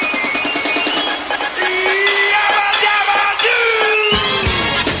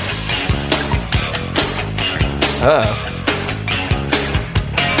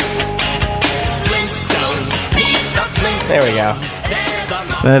 There we go.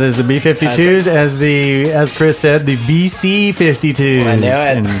 That is the B-52s, as Chris said, the BC-52s. I knew it.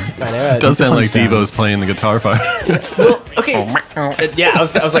 And I know it. Does sound like Flintstones. Devo's playing the guitar part. Well, okay. Yeah, I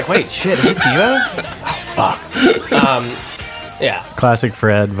was like, wait, shit, is it Devo? Oh, fuck. Yeah. Classic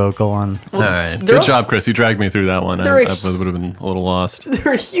Fred vocal on. All right. they're Good all- job, Chris. You dragged me through that one. I They're a- would have been a little lost.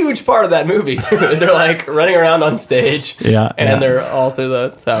 They're a huge part of that movie, too. They're like running around on stage. Yeah, And yeah. they're all through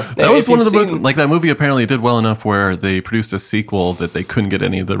the stuff. That was one of the movies, like that movie apparently did well enough where they produced a sequel that they couldn't get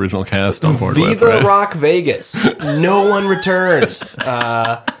any of the original cast on board with. Viva Right? Rock Vegas. No one returned.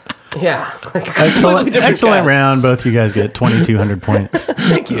 Yeah. Like a completely Excellent, different excellent cast. round. Both you guys get 2,200 points.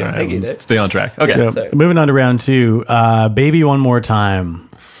 Thank you. All right, Thank you, let's Nick. stay on track. Okay. So, Sorry. moving on to round 2. Baby One More Time.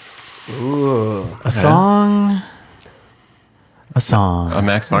 Ooh. A song. A song. A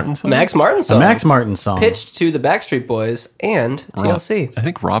Max Martin song? Max Martin A song. Max Martin song. Pitched to the Backstreet Boys and TLC. I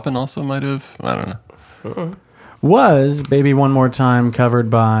think Robin also might have. I don't know. Was Baby One More Time covered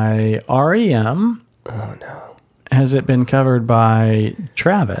by REM? Oh, no. Has it been covered by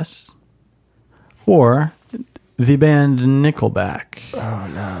Travis? Or the band Nickelback? Oh,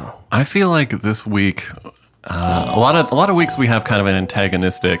 no. I feel like this week, a lot of weeks we have kind of an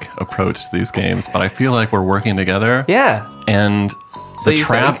antagonistic approach to these games, but I feel like we're working together. Yeah. And So you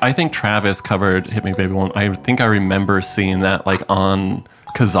think- I think Travis covered "Hit Me Baby One." I think I remember seeing that like on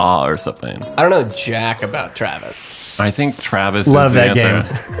Kazaa or something. I don't know jack about Travis. I think Travis Love is the that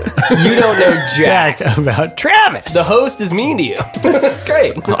answer. You don't know jack. Jack about Travis. The host is mean to you. That's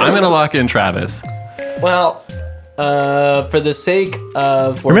great. I'm gonna lock in Travis. Well, for the sake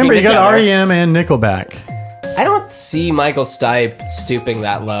of working Remember, you got together, REM and Nickelback. I don't see Michael Stipe stooping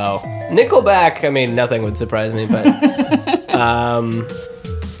that low. Nickelback, I mean, nothing would surprise me, but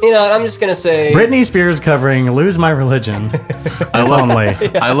you know, I'm just gonna say Britney Spears covering "Lose My Religion." I love, only.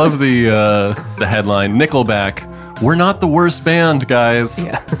 I love the headline. Nickelback. We're not the worst band, guys.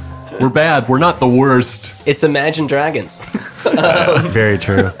 Yeah. We're bad. We're not the worst. It's Imagine Dragons. Very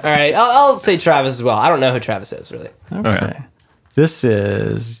true. All right, I'll say Travis as well. I don't know who Travis is really. Okay. This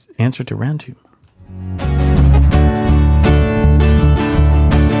is answer to round 2.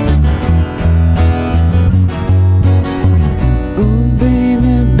 Oh,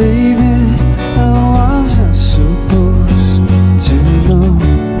 baby, baby, I wasn't supposed to know.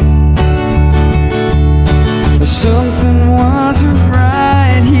 Something wasn't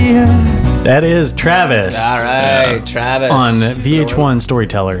right here. That is Travis. All right, Travis On VH1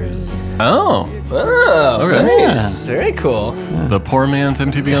 Storytellers. Oh, Oh, Okay. nice. Very cool. the poor man's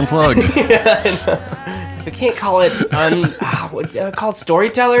MTV Unplugged. If we can't call it call it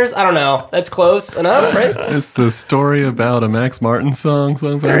storytellers, I don't know. That's close enough, right? It's the story about a Max Martin song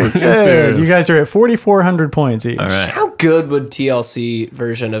sung by Britney Good. Spears. You guys are at 4,400 points each. All right, How good would TLC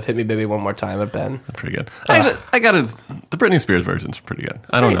version of "Hit Me Baby One More Time" have been? pretty good. I got it. The Britney Spears version's pretty good.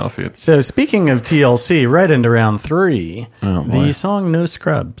 I don't know if it. So speaking of TLC, right into round 3, Oh, boy. the song "No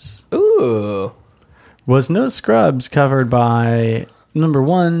Scrubs." Ooh, Was "No Scrubs" covered by number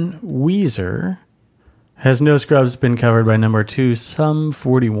 1, Weezer? Has "No Scrubs" been covered by number 2, Sum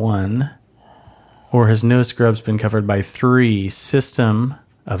 41? Or has "No Scrubs" been covered by 3, System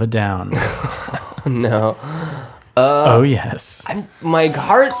of a Down? no. Oh yes. My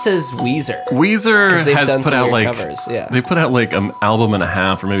heart says Weezer. Weezer they've has done put some out weird like covers, yeah. they put out like an album and a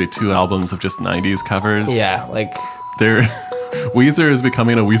half or maybe 2 albums of just 90s covers. Yeah, like They're Weezer is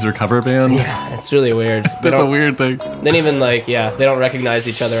becoming a Weezer cover band. it's really weird. They That's a don't, weird thing. they don't even like they don't recognize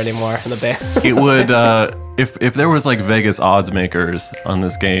each other anymore in the band. It would if there was like Vegas odds makers on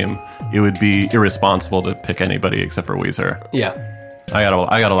this game, it would be irresponsible to pick anybody except for Weezer. Yeah, I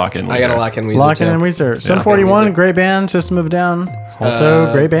gotta lock in Weezer. I gotta lock in Weezer Locking too. in Weezer. Sum 41, great band. System of a Down,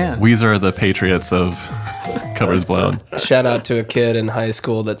 also great band. Weezer are the Patriots of covers blown. Shout out to a kid in high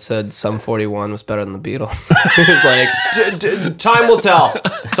school that said Sum 41 was better than the Beatles. He was like, time will tell.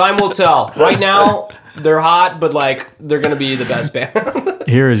 Time will tell. Right now, they're hot, but like they're gonna be the best band.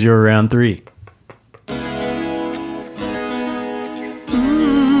 Here is your round 3.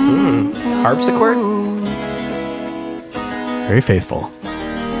 Harpsichord? Very faithful.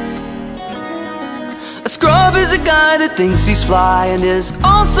 A scrub is a guy that thinks he's fly and is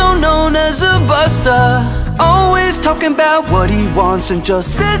also known as a buster. Always talking about what he wants and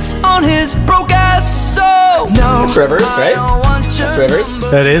just sits on his broke ass. So no, That's Rivers, right? That's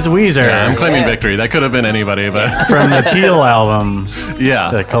Rivers. That is Weezer. Yeah, I'm claiming Yeah. victory. That could have been anybody, but From the Teal album,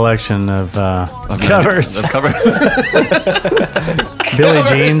 yeah. the collection of covers. The cover. Billie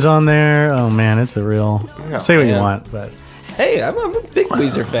Jean's on there. Oh man, it's a real. Say what you man. want, but Hey, I'm a big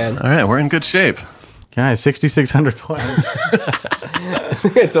Weezer fan. All right, we're in good shape. guys, 6,600 points.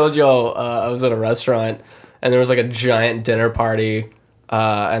 I told y'all I was at a restaurant and there was like a giant dinner party,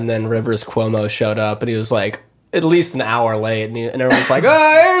 and then Rivers Cuomo showed up and he was like at least an hour late, and everyone's like,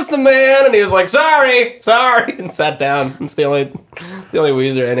 "Oh, here's the man," and he was like, "Sorry," and sat down. It's the only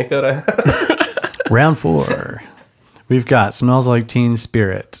Weezer anecdote I have. Round 4. We've got "Smells Like Teen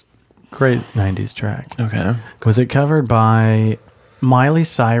Spirit." Great 90s track. Okay. Was it covered by Miley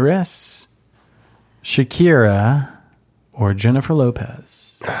Cyrus, Shakira, or Jennifer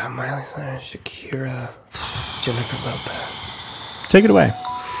Lopez? Miley Cyrus, Shakira, Jennifer Lopez. Take it away.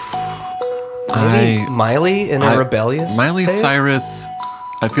 Maybe Miley in a rebellious Miley phase? Cyrus,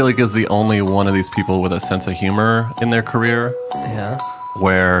 I feel like is the only one of these people with a sense of humor in their career, Yeah.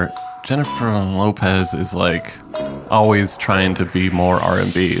 where Jennifer Lopez is like always trying to be more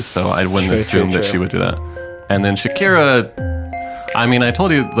R&B, so I wouldn't True, assume true, that true. she would do that. And then Shakira, I mean, I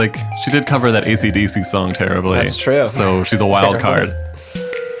told you, like, she did cover that AC/DC song terribly. That's true. So she's a wild Terrible. card.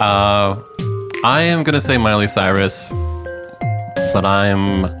 I am gonna say Miley Cyrus, but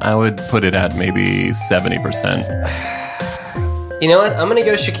I would put it at maybe 70%. You know what? I'm gonna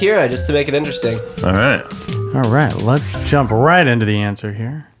go Shakira just to make it interesting. All right. All right, let's jump right into the answer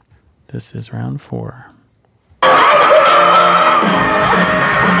here. This is round 4.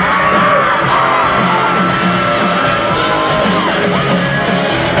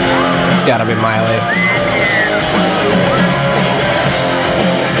 It's gotta be Miley.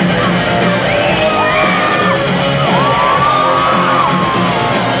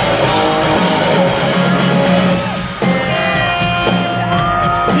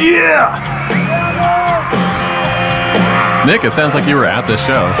 Nick, it sounds like you were at this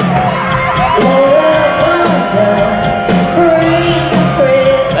show.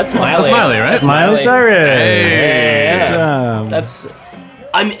 That's Miley. That's Miley, right? It's Miley Miley. Cyrus. Hey. Good job. That's.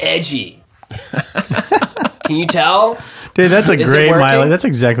 I'm edgy. Can you tell? Dude, that's a Is it great working? Miley. That's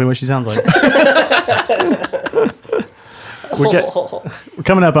exactly what she sounds like. We're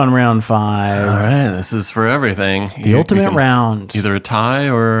coming up on round 5. All right, this is for everything. The ultimate round. Either a tie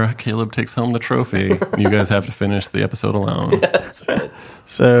or Caleb takes home the trophy. You guys have to finish the episode alone. That's right.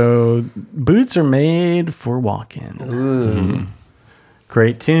 So, boots are made for walking.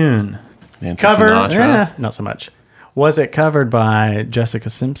 Great tune. Nancy Cover? Sinatra. Not so much. Was it covered by Jessica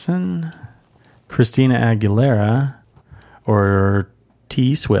Simpson, Christina Aguilera, or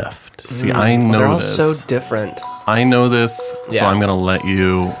T. Swift? See, I know They're all this. so different. I know this, so Yeah. I'm going to let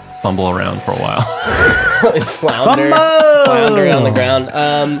you fumble around for a while. Flounder on the ground.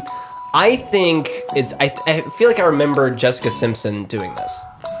 I think it's. I feel like I remember Jessica Simpson doing this.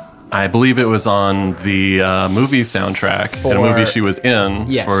 I believe it was on the movie soundtrack, For- in a movie she was in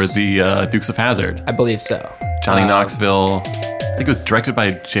Yes. for the Dukes of Hazzard. I believe so. Johnny Knoxville. I think it was directed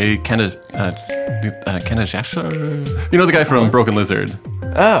by Jay Kenajasha. You know the guy from Broken Lizard.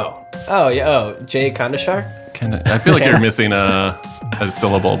 Oh yeah. Oh, Jay Kandashar. I feel like you're missing a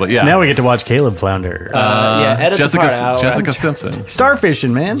syllable, but yeah. Now we get to watch Caleb flounder. Yeah, edit Jessica, the part out. Jessica Simpson.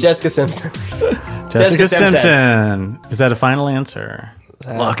 Starfishing, man. Jessica Simpson. Jessica Simpson. Simpson. Is that a final answer?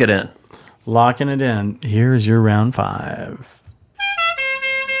 Lock it in. Locking it in. Here is your round 5.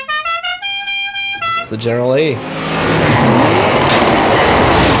 It's the General E.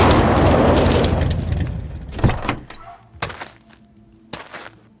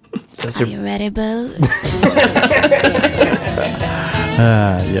 Are you ready, Bose?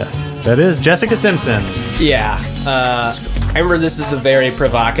 Yes, that is Jessica Simpson. Yeah. I remember this is a very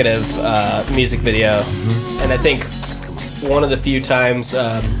provocative music video. And I think one of the few times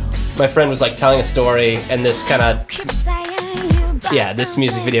my friend was like telling a story and this kind of, this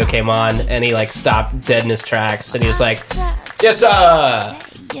music video came on and he like stopped dead in his tracks and he was like, yes,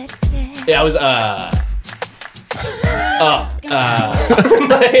 yeah, I was,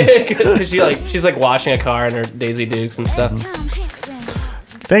 she's like washing a car in her Daisy Dukes and stuff.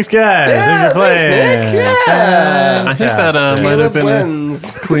 Thanks, guys. Thanks for playing. Thanks, Nick. Yeah. I think that might have Caleb been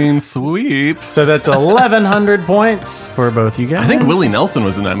wins. a clean sweep. So that's 1,100 points for both you guys. I think Willie Nelson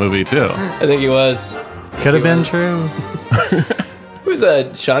was in that movie too. I think he was. Could have been true. Who's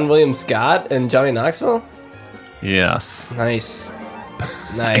Sean William Scott and Johnny Knoxville? Yes. Nice.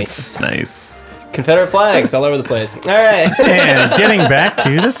 Nice. Nice. Confederate flags all over the place. All right. And getting back to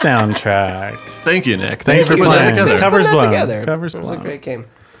the soundtrack. Thank you, Nick. Thanks for putting that playing. together. Covers Put that blown. together. Covers It was a blown. great game.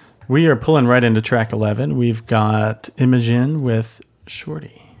 We are pulling right into track 11. We've got Imogen with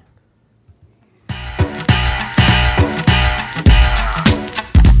Shorty.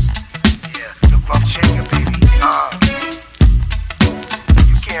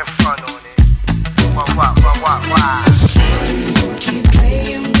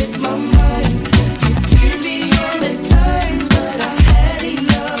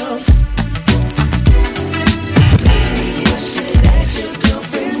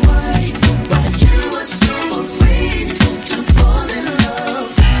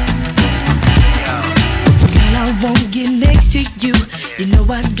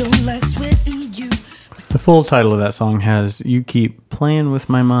 The full title of that song has "You Keep Playing With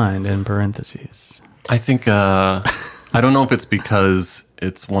My Mind" in parentheses. I think I don't know if it's because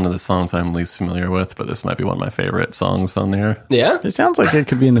it's one of the songs I'm least familiar with, but this might be one of my favorite songs on there. Yeah? It sounds like it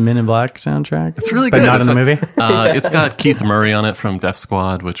could be in the Men in Black soundtrack. It's really but good. not in the movie. It's got Keith Murray on it from Def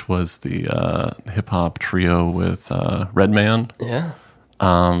Squad, which was the hip hop trio with Redman. Yeah.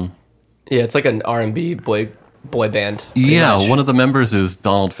 Yeah, it's like an R&B boy band. pretty Yeah, much. one of the members is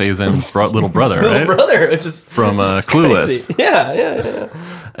Donald Faison's little brother, Little right? brother, which is From which is Clueless. crazy. Yeah.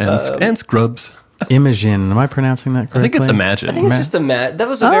 And Scrubs. Imogen, am I pronouncing that correctly? I think it's Imagine. I think it's just that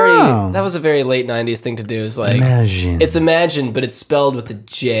was a very late 90s thing to do. Is like Imagine. It's Imagine, but it's spelled with a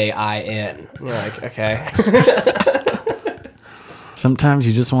J-I-N. You're like, okay. Sometimes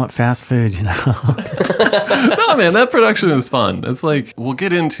you just want fast food, you know. No, man, that production is fun. It's like, we'll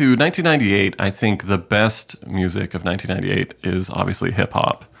get into 1998. I think the best music of 1998 is obviously hip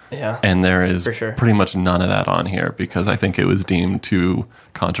hop. Yeah. And there is For sure. pretty much none of that on here because I think it was deemed too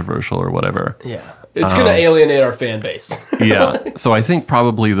controversial or whatever. Yeah. It's going to alienate our fan base. Yeah. So I think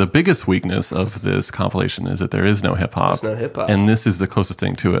probably the biggest weakness of this compilation is that there is no hip hop. There's no hip hop. And this is the closest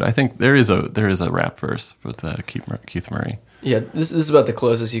thing to it. I think there is a rap verse with Keith Murray. Yeah, this is about the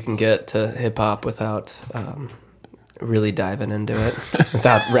closest you can get to hip hop without really diving into it,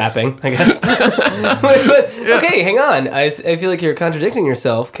 without rapping, I guess. but, okay, hang on. I feel like you're contradicting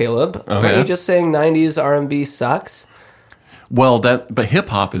yourself, Caleb. Aren't yeah? you just saying 90s R&B sucks? Well, but hip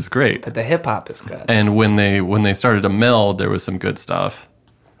hop is great. But the hip hop is good. And when they started to meld, there was some good stuff.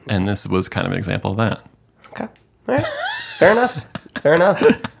 And this was kind of an example of that. Okay, all right, fair enough.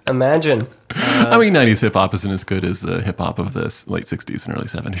 Imagine. I mean, 90s hip hop isn't as good as the hip hop of the late 60s and early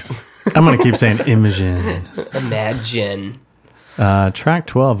 70s. I'm going to keep saying Imogen. Imagine. Track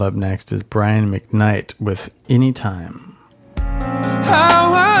 12 up next is Brian McKnight with Anytime.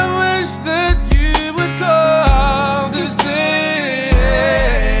 How I wish that you would call to say,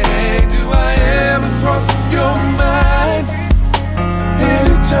 do I ever cross your mind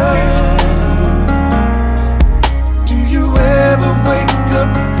anytime? Do you ever wake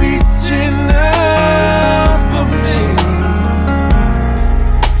up reaching out for me?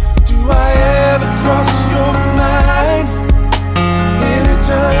 Do I ever cross your mind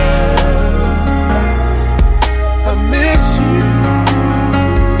anytime? I miss you.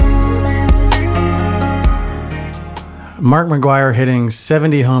 Mark McGuire hitting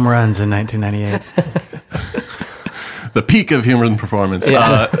 70 home runs in 1998. The peak of human performance.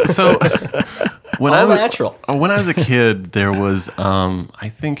 Yeah. So when All I was natural. when I was a kid, there was I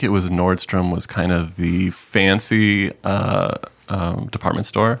think it was Nordstrom was kind of the fancy department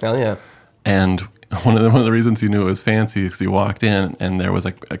store. Hell yeah. And one of the reasons you knew it was fancy is you walked in and there was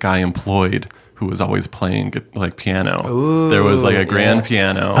a guy employed who was always playing like piano. There was like a grand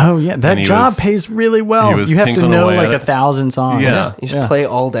piano. Oh, yeah. and That he job was- pays really well. he was You have to tinkling know away like at it. 1,000 songs. Yeah. You should play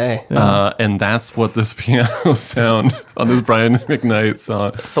all day. And that's what this piano sound on this Brian McKnight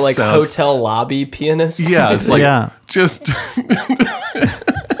song. So like sound. hotel lobby pianist. Yeah, it's like Yeah. just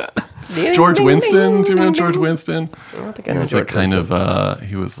George Winston. Do you remember George Winston? I don't think I He know was George like Winston.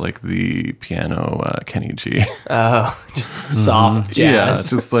 he was like the piano Kenny G. Just soft jazz. Yeah,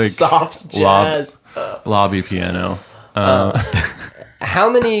 just like soft jazz. lobby piano. How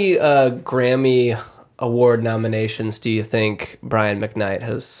many Grammy Award nominations do you think Brian McKnight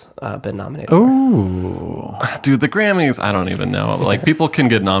has been nominated for? Ooh. Dude, the Grammys, I don't even know. Like, people can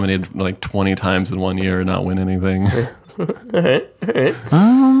get nominated like 20 times in 1 year and not win anything.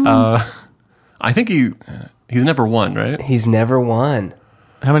 I think he's never won, right? He's never won.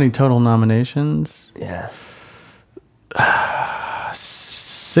 How many total nominations? Yeah.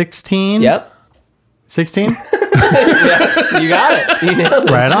 16? Yep. 16? Yeah, you got it. You nailed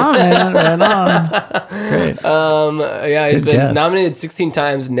it. Right on, man. Right on. Great. Yeah, he's Good been guess. nominated 16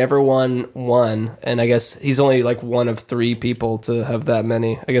 times, never won one, and I guess he's only like one of 3 people to have that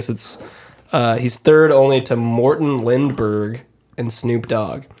many. I guess it's he's third only to Morton Lindbergh and Snoop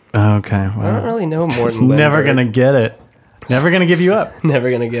Dogg. Okay. I don't Well, really know Morton it's Lindbergh. never going to get it. Never going to give you up. Never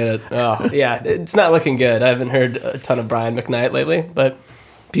gonna get it. Oh, yeah, it's not looking good. I haven't heard a ton of Brian McKnight lately, but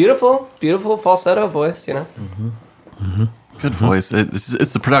beautiful falsetto voice, you know? Good voice.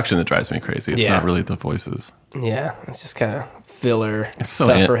 It's the production that drives me crazy. It's Yeah. not really the voices. Yeah, it's just kind of filler so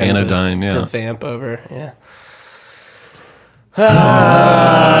stuff for him anodyne, to yeah. vamp over. Yeah. The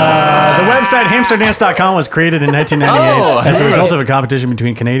website hamsterdance.com was created in 1998 as a result of a competition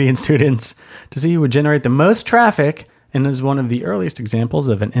between Canadian students to see who would generate the most traffic, and is one of the earliest examples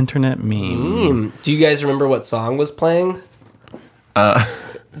of an internet meme. Do you guys remember what song was playing?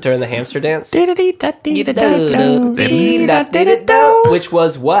 During the hamster dance? Which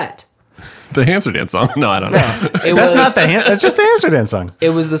was what? The hamster dance song? No, I don't know. That's not that's just the Amsterdam song.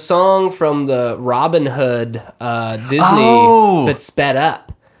 It was the song from the Robin Hood Disney Oh. that sped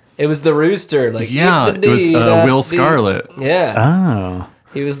up. It was the rooster, like Yeah, it was Will Scarlet. Yeah, Oh.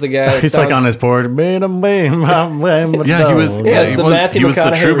 he was the guy. That He's like on sounds- his porch. Yeah, he was. Yeah, it's the Matthew he was the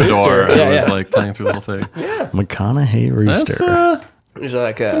McConaughey troubadour. rooster. And Yeah, was yeah. like playing through the whole thing. McConaughey Rooster. That's He's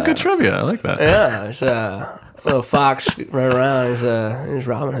like some good trivia. I like that. yeah, it's little fox running around. He's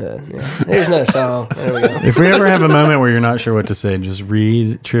Robin Hood. Yeah. Here's another song. There we go. If we ever have a moment where you're not sure what to say, just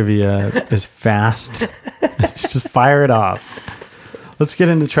read trivia as fast. Just fire it off. Let's get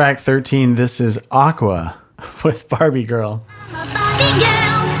into track 13. This is Aqua with Barbie Girl. I'm a Barbie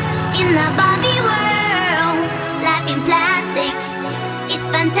girl in the Barbie world. Life in plastic, it's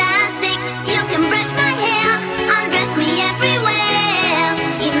fantastic. You can brush my hair, undress me everywhere.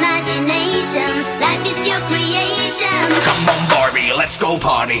 Imagination, life is your creation. Come on, Barbie, let's go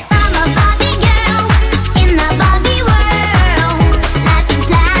party. I'm a Barbie girl in the Barbie world. Life in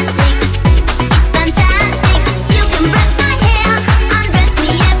plastic, it's fantastic. You can brush my hair, undress me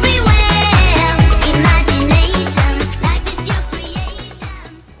everywhere. Imagination, life is your creation.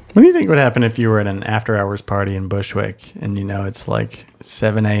 What do you think would happen if you were at an after-hours party in Bushwick and you know it's like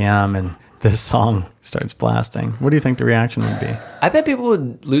 7 a.m. and this song starts blasting? What do you think the reaction would be? I bet people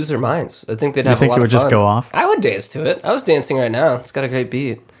would lose their minds. I think they'd You have think a lot it would of just fun. go off? I would dance to it. I was dancing right now. It's got a great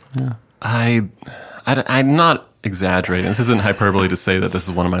beat. I'm not exaggerating. This isn't hyperbole to say that this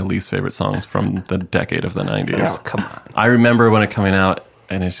is one of my least favorite songs from the decade of the 90s. Oh, come on. I remember when it coming out,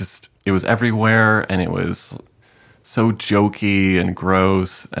 and it was everywhere, and it was so jokey and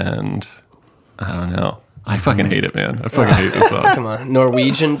gross, and I don't know. I fucking hate it, man. I fucking hate this song. Come on.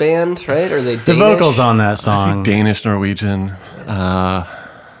 Norwegian band, right? Or are they Danish? The vocals on that song. Danish, Norwegian.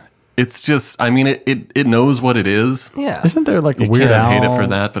 It's just, I mean, it knows what it is. Yeah. Isn't there like a You Weird can't Al hate it for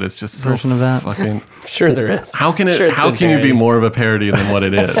that, but it's just so version of that? fucking. Sure there is. How can it? Sure it's how been can you be parodied. more of a parody than what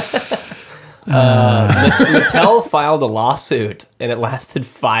it is? Mattel filed a lawsuit and it lasted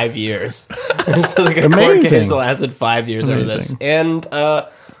 5 years. So like a court Amazing. case that lasted 5 years over this. Amazing. And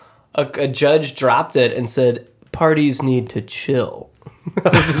a judge dropped it and said, parties need to chill.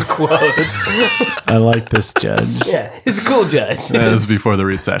 That was his quote. I like this judge. Yeah, he's a cool judge. That was before the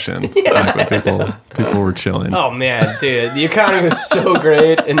recession. Back when people were chilling. Oh man, dude, the economy was so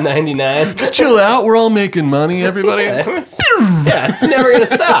great in '99. Just chill out. We're all making money, everybody. It's never gonna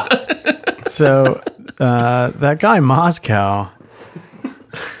stop. So that guy Moscow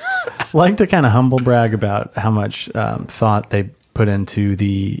liked to kind of humble brag about how much thought they put into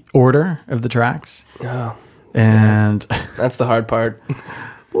the order of the tracks. Oh, And that's the hard part.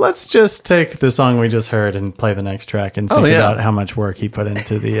 let's just take the song we just heard and play the next track and think yeah. about how much work he put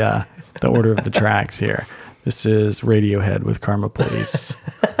into the order of the tracks here. This is Radiohead with Karma Police.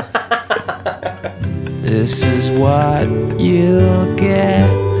 This is what you'll get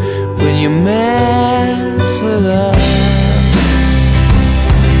when you mess with us.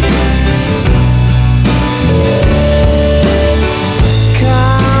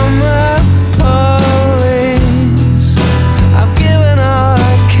 Karma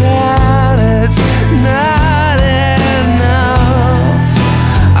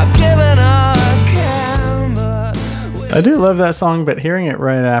I do love that song, but hearing it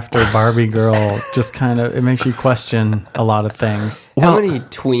right after Barbie Girl just kind of, it makes you question a lot of things. How many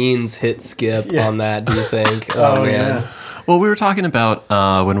tweens hit skip on that, do you think? Oh, man. Well, we were talking about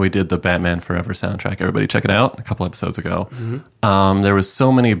when we did the Batman Forever soundtrack. Everybody check it out a couple episodes ago. There was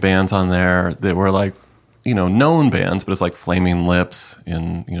so many bands on there that were like, known bands, but it's like Flaming Lips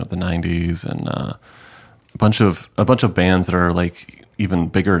in the 90s and a bunch of bands that are like even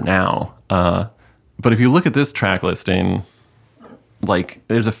bigger now. But if you look at this track listing, like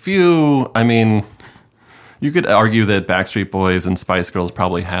there's a few. I mean, you could argue that Backstreet Boys and Spice Girls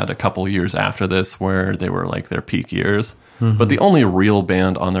probably had a couple years after this where they were like their peak years. But the only real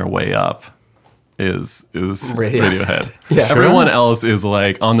band on their way up is Radiohead. Yeah. Everyone else is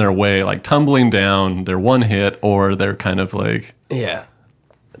like on their way, like tumbling down. They're one hit, or they're kind of like Yeah.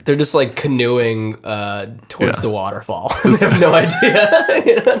 They're just like canoeing towards the waterfall. They have no idea.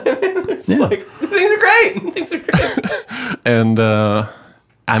 You know what I mean? It's like, things are great. Things are great. And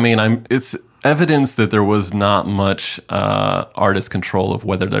I mean, it's evidence that there was not much artist control of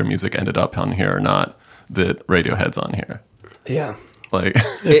whether their music ended up on here or not. That Radiohead's on here. Yeah. Like,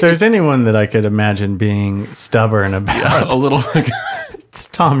 If there's anyone that I could imagine being stubborn about, a little. it's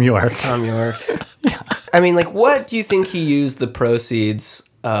Tom York. Tom York. I mean, like, what do you think he used the proceeds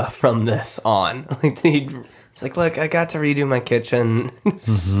from this on? Like, it's like, look, I got to redo my kitchen.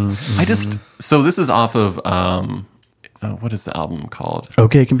 So this is off of what is the album called?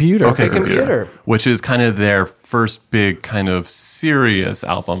 Okay, Computer. Okay, Computer. Which is kind of their first big kind of serious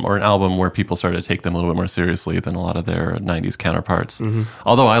album, or an album where people started to take them a little bit more seriously than a lot of their 90s counterparts.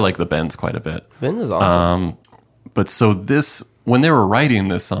 Although I like the Bends quite a bit. Vince is awesome. But so this, when they were writing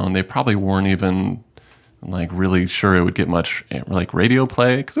this song, they probably weren't even like really sure it would get much like radio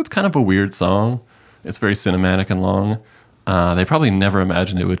play, because it's kind of a weird song. It's very cinematic and long. They probably never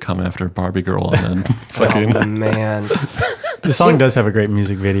imagined it would come after Barbie Girl and then fucking Oh, man. The song does have a great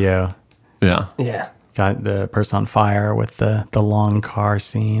music video. yeah. Yeah. Got the person on fire with the long car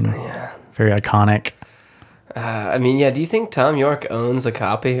scene. Yeah. Very iconic. I mean, yeah, do you think Tom York owns a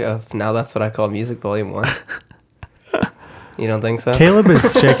copy of Now That's What I Call Music Volume 1? You don't think so? Caleb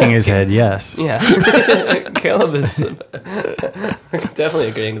is shaking his head, yes. Yeah. Caleb is definitely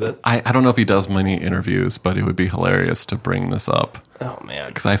agreeing to this. I don't know if he does many interviews, but it would be hilarious to bring this up, Oh, man.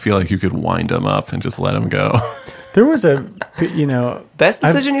 because I feel like you could wind him up and just let him go. There was a, Best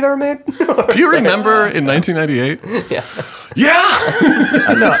decision you've ever made? Do you remember in 1998? Yeah. Yeah!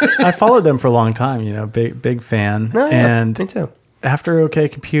 I followed them for a long time, big fan. Oh, yeah, And me too. after OK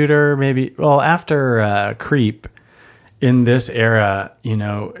Computer, after Creep, in this era,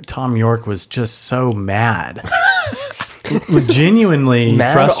 Tom York was just so mad. Genuinely Mad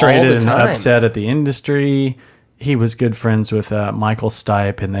all frustrated the and time. upset at the industry. He was good friends with Michael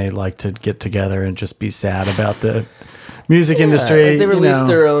Stipe, and they like to get together and just be sad about the music industry. They released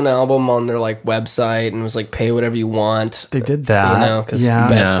their own album on their like website and was like, pay whatever you want. They did that. Because yeah.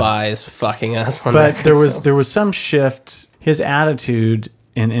 Best Yeah. Buy is fucking us on But records, there was some shift. His attitude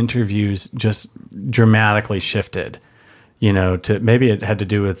in interviews just dramatically shifted. To maybe it had to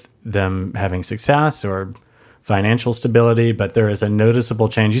do with them having success or financial stability, but there is a noticeable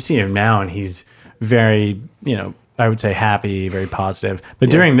change. You see him now, and he's very, I would say happy, very positive. But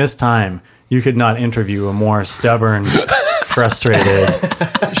during this time, you could not interview a more stubborn, frustrated,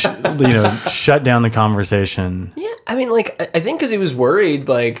 shut down the conversation. Yeah, I mean, like, I think because he was worried,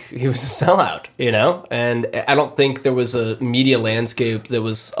 like, he was a sellout, and I don't think there was a media landscape that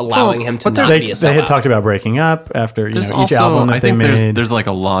was allowing him to but not They, be a sellout. they had talked about breaking up after There's each also, album that I they think made. there's like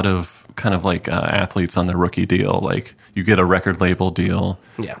a lot of kind of like athletes on their rookie deal. Like you get a record label deal,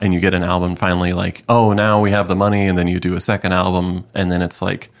 Yeah. and you get an album finally. Like, oh, now we have the money, and then you do a second album, and then it's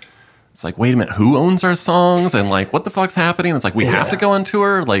like, wait a minute, who owns our songs? And like, what the fuck's happening? It's like, we have to go on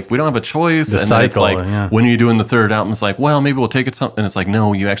tour. Like, we don't have a choice. The and cycle, then it's like, when are you doing the third album? It's like, well, maybe we'll take it some. And it's like,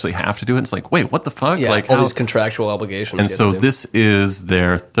 no, you actually have to do it. It's like, wait, what the fuck? Yeah, like, all how- these contractual obligations. and you have so to do. this is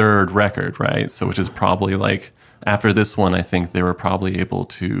their third record, right? So which is probably like after this one, I think they were probably able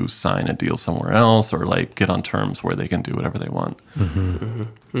to sign a deal somewhere else or like get on terms where they can do whatever they want.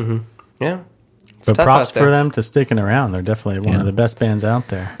 Yeah. It's But tough props out there. for them to sticking around. They're definitely one of the best bands out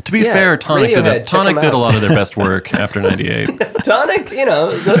there. To be Yeah, fair, Tonic Radiohead, check Tonic them did a out. lot of their best work after '98. Tonic,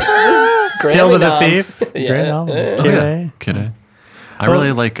 those Grammy Hail to the noms. Thief. Yeah. Great album. Yeah. Kid A. Kid A. I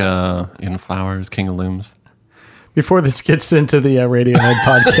really like In Flowers, King of Looms. Before this gets into the Radiohead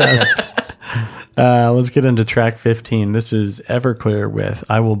podcast, let's get into track 15. This is Everclear with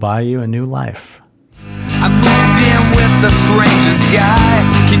I Will Buy You a New Life. I moved in with the strangest guy.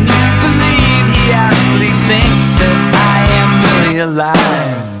 Can you believe he actually thinks that I am really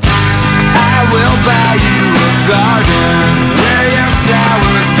alive? I will buy you a garden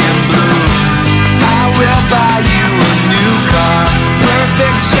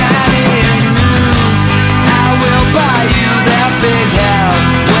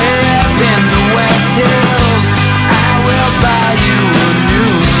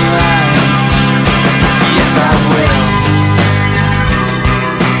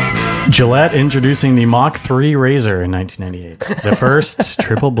Gillette introducing the Mach 3 razor in 1998. The first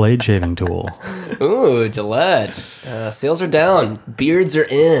triple blade shaving tool. Ooh, Gillette. Sales are down. Beards are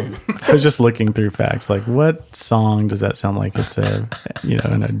in. I was just looking through facts. Like, what song does that sound like it's a,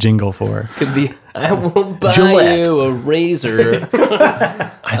 in a jingle for? Could be, I will buy Gillette. you a razor.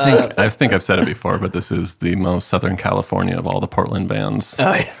 I think I've said it before, but this is the most Southern California of all the Portland bands.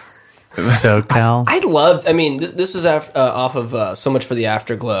 SoCal. This was off of So Much for the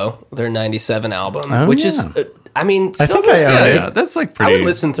Afterglow, their 97 album, Oh, which yeah. is, still think feels I own good. Yeah, that's like I pretty. would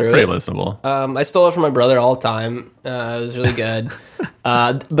listen through pretty it. listenable. I stole it from my brother all the time. It was really good.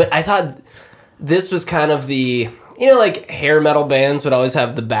 But I thought this was kind of the, like hair metal bands would always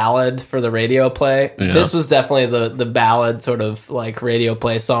have the ballad for the radio play. Yeah. This was definitely the ballad sort of like radio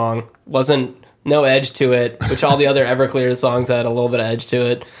play song. Wasn't no edge to it, which all the other Everclear songs had a little bit of edge to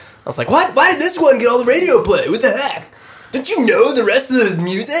it. I was like, what? Why did this one get all the radio play? What the heck? Don't you know the rest of the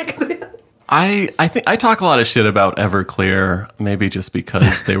music? I think I talk a lot of shit about Everclear, maybe just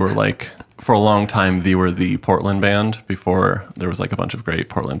because they were like, for a long time, they were the Portland band before there was like a bunch of great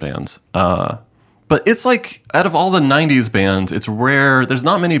Portland bands. But it's like, out of all the 90s bands, it's rare. There's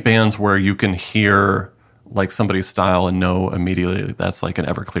not many bands where you can hear like somebody's style and know immediately that's like an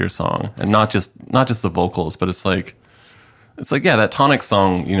Everclear song. And not just the vocals, but it's like, yeah, that Tonic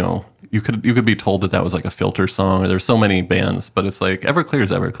song, you could be told that was like a Filter song, or there's so many bands, but it's like Everclear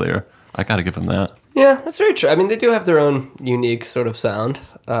is Everclear. I got to give them that. Yeah, that's very true. I mean, they do have their own unique sort of sound.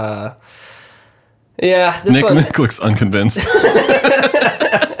 This one... Nick looks unconvinced.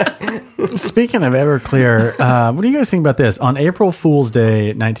 Speaking of Everclear, what do you guys think about this? On April Fool's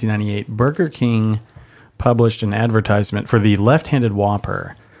Day, 1998, Burger King published an advertisement for the left-handed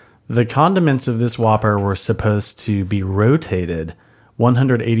Whopper. The condiments of this Whopper were supposed to be rotated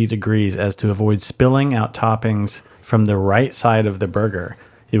 180 degrees as to avoid spilling out toppings from the right side of the burger.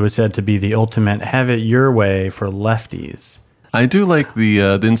 It was said to be the ultimate have it your way for lefties. I do like the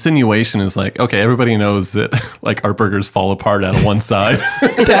insinuation is like, okay, everybody knows that like our burgers fall apart out of one side.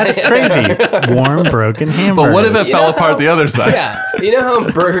 That's crazy. Warm, broken hamburgers. But what if it fell apart the other side? Yeah, you know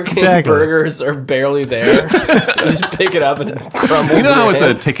how Burger King Exactly. burgers are barely there? You just pick it up and it crumbles. You know in how your it's a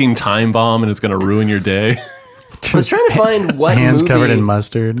hand? ticking time bomb and it's going to ruin your day? I was trying to find what hands movie covered in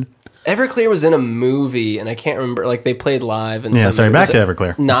mustard? Everclear was in a movie, and I can't remember. Like they played live. In Yeah, some sorry, movie. back Was to it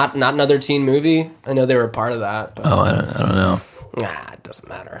Everclear. Not another teen movie. I know they were a part of that. But, I don't know. it doesn't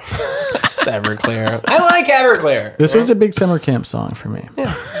matter. It's just Everclear. I like Everclear. This was a big summer camp song for me.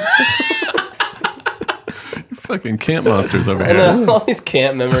 Fucking camp monsters over And here. all these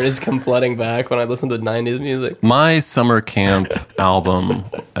camp memories come flooding back when I listen to 90s music. My summer camp album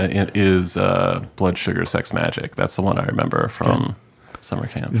is Blood Sugar Sex Magic. That's the one I remember from summer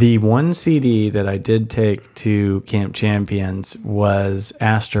camp. The one CD that I did take to Camp Champions was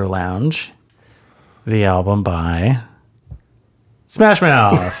Astro Lounge, the album by Smash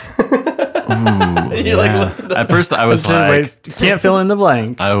Mouth. You like looked it up. At first, I was like, Wait, can't fill in the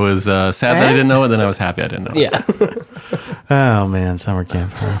blank. I was sad that I didn't know it, then I was happy I didn't know it. Yeah. Oh man, summer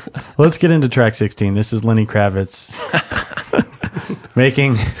camp. Let's get into track 16. This is Lenny Kravitz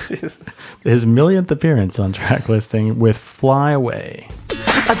making his millionth appearance on track listing with Fly Away.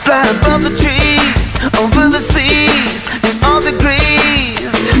 I fly above the trees, over the seas, in all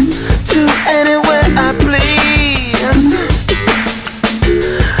degrees, to anywhere I please.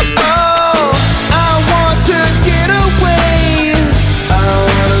 Oh, I want to get away. I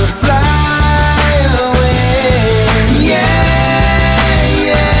want to fly away. Yeah,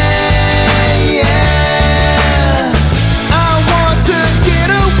 yeah, yeah. I want to get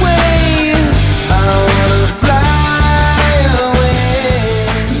away. I want to fly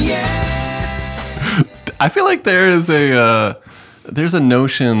away. Yeah. I feel like there's a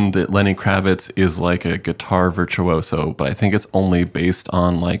notion that Lenny Kravitz is like a guitar virtuoso, but I think it's only based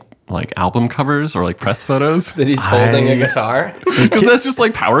on like album covers or like press photos. That he's holding a guitar. Because that's just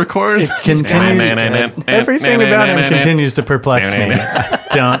like power chords. Everything about him continues to perplex me.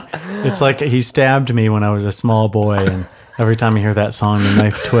 It's like he stabbed me when I was a small boy, and every time I hear that song, the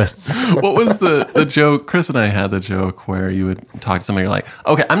knife twists. What was the joke? Chris and I had the joke where you would talk to somebody, you're like,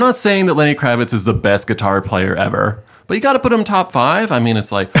 okay, I'm not saying that Lenny Kravitz is the best guitar player ever, but you got to put him top 5. I mean,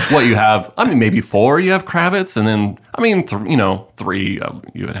 it's like what you have. I mean, maybe 4 you have Kravitz, and then I mean, 3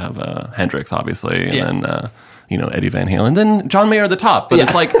 you would have Hendrix, obviously, and then Eddie Van Halen, then John Mayer at the top. But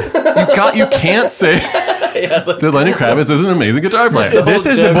it's like you can't say that Lenny Kravitz is an amazing guitar player. This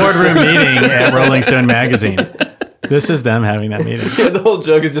is the boardroom meeting at Rolling Stone magazine. This is them having that meeting. The whole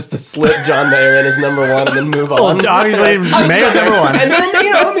joke is just to slip John Mayer in as number 1 and then move on. Well, obviously, Mayer's number 1. And then,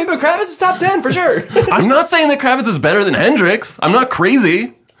 maybe Kravitz is top 10 for sure. I'm not saying that Kravitz is better than Hendrix. I'm not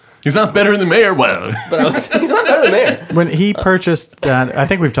crazy. He's not better than the mayor. Well, But he's not better than Mayor. When he purchased that, I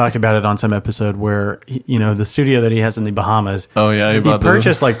think we've talked about it on some episode where, the studio that he has in the Bahamas. oh yeah, He bought the-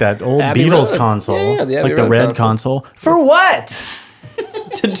 purchased like that old Abbey Beatles Road. console, Yeah, the Abbey like the Road red console. For what?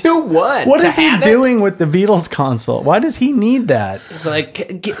 To do what? What To is he have it? doing with the Beatles console? Why does he need that? It's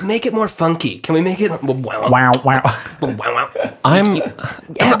like, make it more funky. Can we make it? Wow, wow. I'm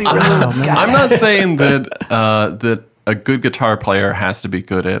Abbey Road's got I'm it. not saying that that a good guitar player has to be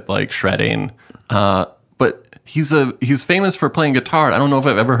good at like shredding, but he's famous for playing guitar. I don't know if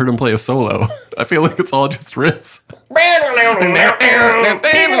I've ever heard him play a solo. I feel like it's all just riffs.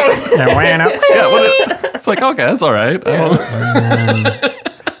 Yeah, it's like okay, that's all right. I don't-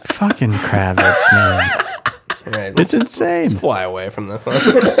 Fucking Kravitz, man. Right, It's insane. fly away from this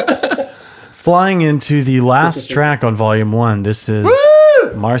one. Flying into the last track on Volume 1, this is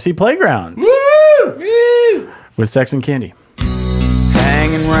Marcy Playground with Sex and Candy.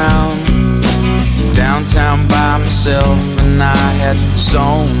 Hanging round downtown by myself, and I had so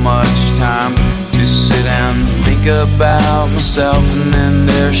much time to sit and think about myself, and then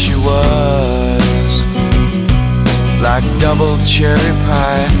there she was, like double cherry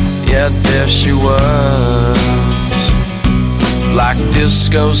pie. Yeah, there she was, like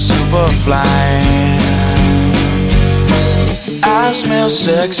disco superfly. I smell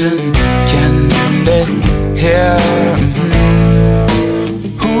sex and candy here.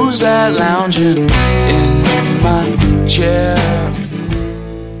 Who's that lounging in my chair?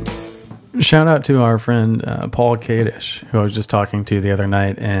 Shout out to our friend Paul Kadish, who I was just talking to the other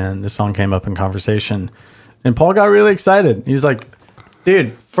night, and the song came up in conversation. And Paul got really excited. He's like,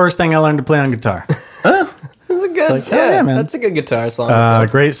 dude, first thing I learned to play on guitar. It's a good, Like, yeah, man. That's a good guitar song.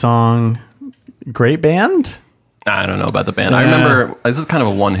 Great song. Great band. I don't know about the band. I remember this is kind of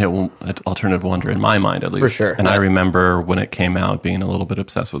a one-hit alternative wonder in my mind, at least. For sure. And I remember when it came out, being a little bit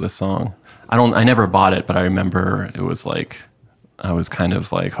obsessed with this song. I never bought it, but I remember it was like I was kind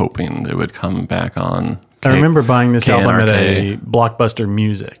of like hoping it would come back on. I remember buying this album at a KNRK. Blockbuster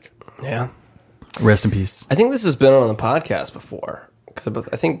Music. Yeah. Rest in peace. I think this has been on the podcast before. Because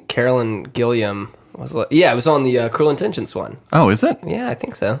I think Carolyn Gilliam was like, yeah, it was on the Cruel Intentions one. Oh, is it? Yeah, I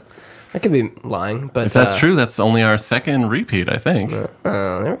think so. I could be lying, but If that's true, that's only our second repeat, I think.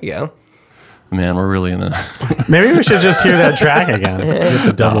 there we go. Man, we're really in a. Maybe we should just hear that track again with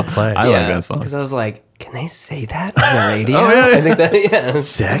the double play. I like that song. Because I was like, can they say that on the radio? Oh, yeah, yeah. I think that, yeah.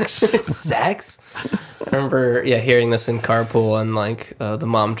 Sex? Sex? I remember, hearing this in carpool, and like the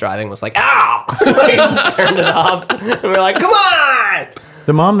mom driving was like, "Ow!" Like, turned it off, and we're like, "Come on!"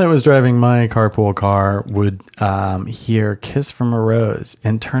 The mom that was driving my carpool car would hear Kiss from a Rose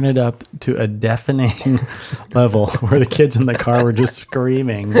and turn it up to a deafening level where the kids in the car were just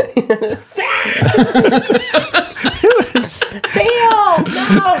screaming. Seal!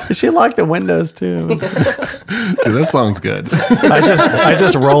 No! She locked the windows too. It was- Dude, that song's good. I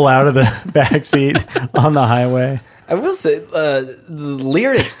just roll out of the back seat on the highway. I will say the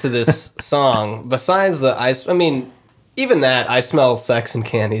lyrics to this song, besides I mean, even that, I smell sex and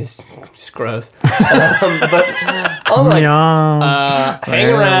candy is just gross. But I'm like, Yeah. hang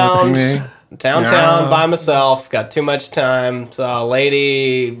around Me. downtown Yeah. by myself, got too much time, saw a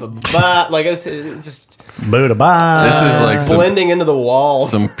lady, like it's just Buddha bye. This is like blending into the wall.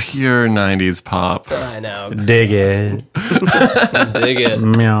 some pure 90s pop. I know. Dig it. Dig it.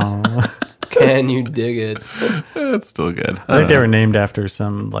 Meow. Can you dig it? It's still good. I think they were named after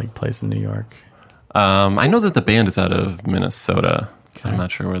some like place in New York. I know that the band is out of Minnesota. I'm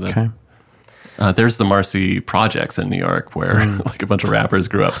not sure where the. Okay. There's the Marcy Projects in New York, where like a bunch of rappers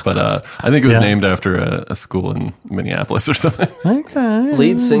grew up. But I think it was Yeah. named after a school in Minneapolis or something. Okay.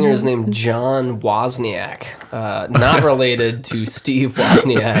 Lead singer is named John Wozniak, not related to Steve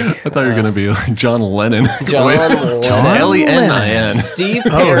Wozniak. I thought you were going to be like John Lennon. John Lennon. Lenin. Steve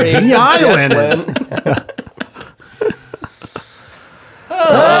Perry. the Jeff Island. Lynne.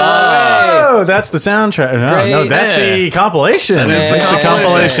 Oh, that's the soundtrack. No, Great. no, that's the compilation. is the That's the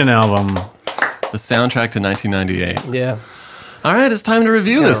compilation. compilation album. The soundtrack to 1998. Yeah. All right, it's time to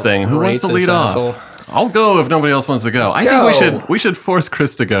review this thing. Who wants to rate lead this off? asshole. I'll go if nobody else wants to go. I Go. think we should force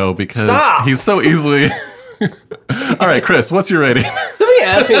Chris to go because Stop. he's so easily. All right, Chris, what's your rating? Somebody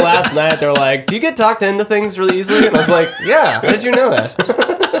asked me last night, they're like, do you get talked into things really easily? And I was like, yeah, how did you know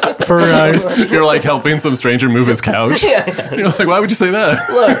that? For You're like helping some stranger move his couch. You're like, why would you say that?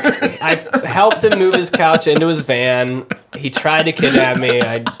 Look, I helped him move his couch into his van. He tried to kidnap me.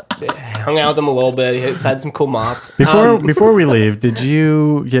 I hung out with him a little bit. He had some cool moths. before we leave, did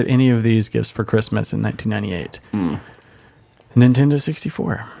you get any of these gifts for Christmas in 1998? Nintendo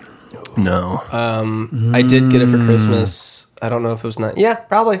 64. No. I did get it for Christmas. I don't know if it was not. Yeah,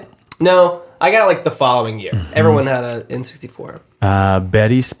 probably. No, I got it like the following year. Everyone had a N64.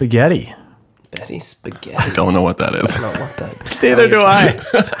 Betty Spaghetti. Betty Spaghetti. I don't know what that is. I don't want that. Neither do I.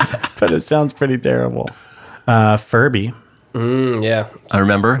 But it sounds pretty terrible. Furby. Yeah. I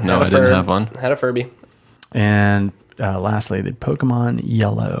remember. No, I didn't have one. Had a Furby. And lastly, the Pokemon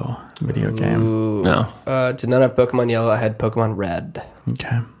Yellow video game. No. Did not have Pokemon Yellow. I had Pokemon Red.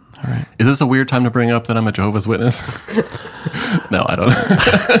 Okay. All right. Is this a weird time to bring up that I'm a Jehovah's Witness? No, I don't know.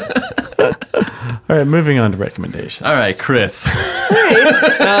 All right, moving on to recommendations. All right, Chris.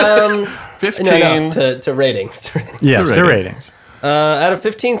 15. No, to ratings. Yes, to to ratings. ratings. Out of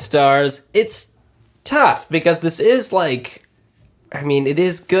 15 stars, it's tough because this is like, I mean, it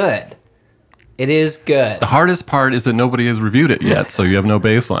is good. It is good. The hardest part is that nobody has reviewed it yet, so you have no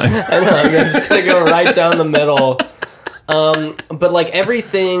baseline. I know, I'm just going to go right down the middle. But like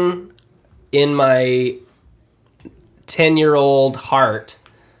everything in my 10-year-old heart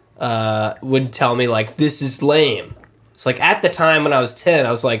would tell me like, this is lame. It's like at the time when I was 10,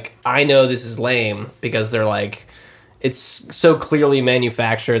 I was like, I know this is lame because they're like, it's so clearly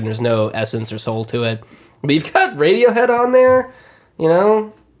manufactured and there's no essence or soul to it. But you've got Radiohead on there, you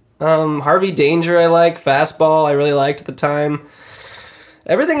know? Harvey Danger I like, Fastball I really liked at the time.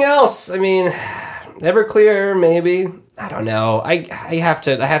 Everything else, I mean, Everclear maybe. I don't know. I have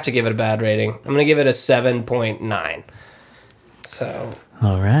to give it a bad rating. I'm going to give it a 7.9. So,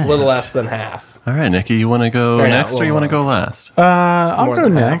 All right. a little less than half. All right, Nikki, you want to go Fair next enough, or you well, want to go last? I'll More go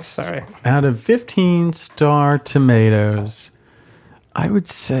than half, next. sorry. Out of 15-star tomatoes, I would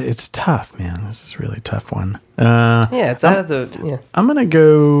say it's tough, man. This is a really tough one. Yeah, it's out of the... Yeah. I'm going to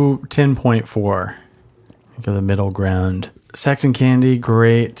go 10.4. Go the middle ground. Sex and Candy,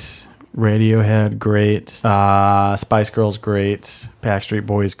 great. Radiohead, great. Spice Girls, great. Backstreet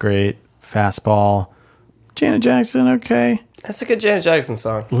Boys, great. Fastball. Janet Jackson, okay. That's a good Janet Jackson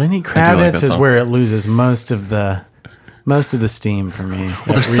song. Lenny like Kravitz that is song. where it loses most of the steam for me. Well,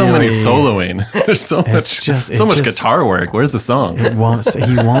 there's so many soloing. There's so much just- guitar work. Where's the song? He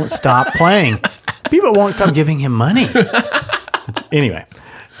won't stop playing. People won't stop giving him money. Anyway,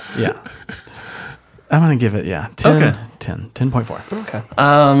 yeah. I'm going to give it, 10, Okay. 10.4.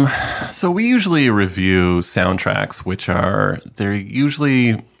 Okay. So we usually review soundtracks, they're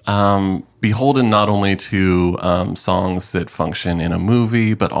usually beholden not only to songs that function in a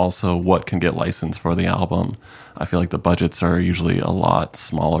movie, but also what can get licensed for the album. I feel like the budgets are usually a lot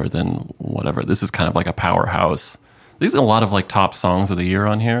smaller than whatever. This is kind of like a powerhouse. There's a lot of like top songs of the year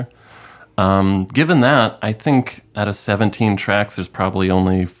on here. Given that, I think out of 17 tracks, there's probably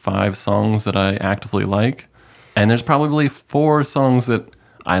only 5 songs that I actively like. And there's probably 4 songs that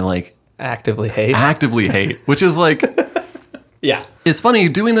I like Actively hate. which is like... Yeah. It's funny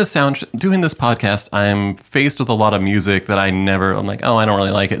doing this podcast. I'm faced with a lot of music that I'm like, oh, I don't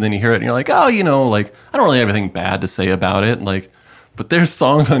really like it. And then you hear it, and you're like, oh, like I don't really have anything bad to say about it. Like, but there's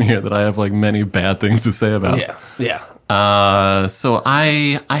songs on here that I have like many bad things to say about. Yeah. So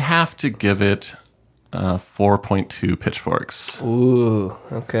I have to give it 4.2 pitchforks. Ooh,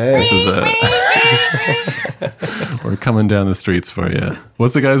 okay. This is we're coming down the streets for you.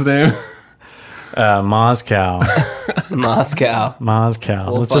 What's the guy's name? Moscow. Moscow. Moscow.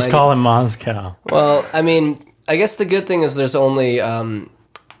 We'll Let's just find call him Moscow. Well, I mean, I guess the good thing is there's only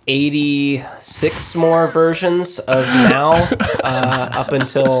 86 more versions of Now up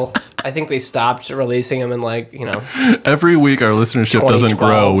until I think they stopped releasing them in Every week our listenership doesn't 2012.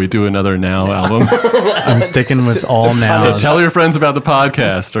 grow. We do another Now album. I'm sticking with all now. So tell your friends about the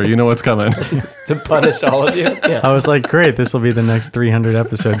podcast, or you know what's coming. to punish all of you. Yeah. I was like, great, this will be the next 300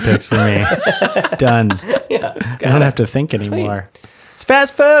 episode picks for me. Done. I don't have to think anymore. It's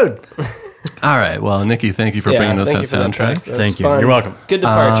fast food. All right. Well, Nikki, thank you for bringing us that soundtrack. Thank you. You're welcome. Good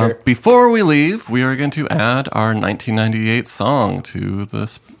departure. Before we leave, we are going to add our 1998 song to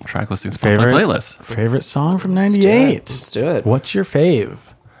the track listing Spotify playlist. Favorite song from 98. Let's do it. What's your fave?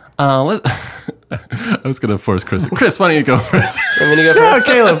 I was going to force Chris. Chris, why don't you go first? I'm gonna go Oh,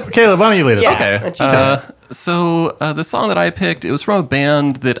 first. Caleb, why don't you lead us? Yeah. Okay. So the song that I picked, it was from a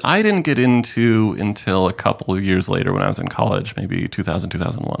band that I didn't get into until a couple of years later when I was in college, maybe 2000,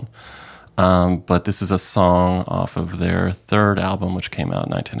 2001. But this is a song off of their third album, which came out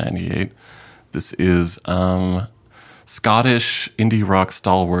in 1998. This is Scottish indie rock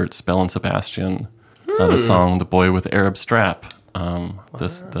stalwarts Belle and Sebastian. The song "The Boy with the Arab Strap."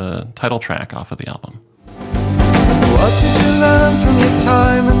 The title track off of the album. What did you learn from your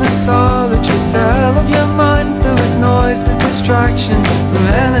time in the solitary cell of your mind? There was noise to distraction from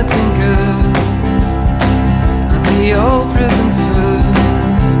anything good, and the old prison food.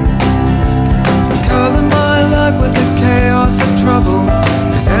 Color my life with the chaos trouble.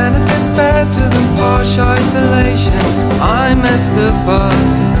 'Cause anything's better than posh isolation. I missed the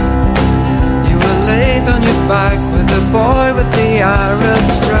bus. You were laid on your back with the boy with the Arab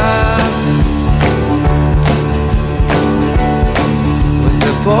strap. With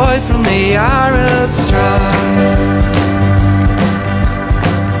the boy from the Arab strap.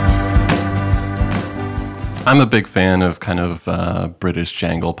 I'm a big fan of kind of British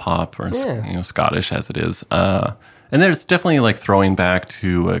jangle pop, or Yeah. Scottish as it is. And there's definitely like throwing back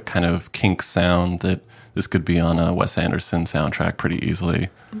to a kind of kink sound that this could be on a Wes Anderson soundtrack pretty easily.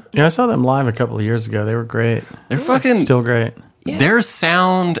 Yeah, I saw them live a couple of years ago. They were great. They're fucking Still great. Their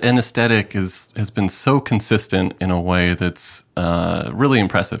sound and aesthetic has been so consistent in a way that's really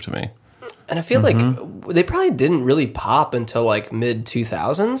impressive to me. And I feel like they probably didn't really pop until like mid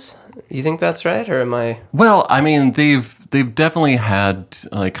 2000s. You think that's right, or am I? Well, I mean, they've definitely had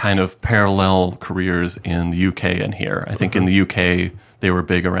like kind of parallel careers in the UK and here. I think in the UK they were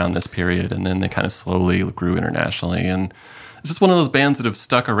big around this period, and then they kind of slowly grew internationally. And it's just one of those bands that have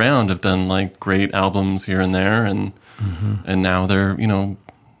stuck around, have done like great albums here and there, and now they're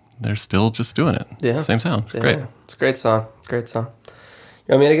they're still just doing it. Yeah. Same sound. Yeah, Great. it's a great song. Great song.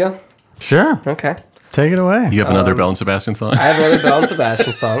 You want me to go? Sure. Okay. Take it away. You have another Bell and Sebastian song. I have another Bell and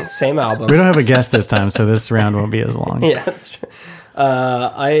Sebastian song, same album. We don't have a guest this time, so this round won't be as long. Yeah, that's true.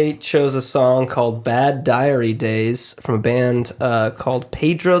 I chose a song called Bad Diary Days from a band called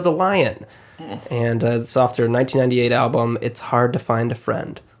Pedro the Lion. And it's off their 1998 album, It's Hard to Find a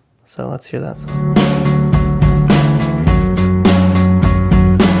Friend. So let's hear that song.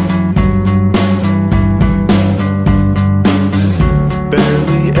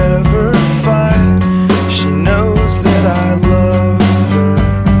 Barely ever fight. She knows that I love her.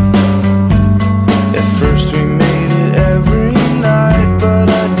 At first we made it every night, but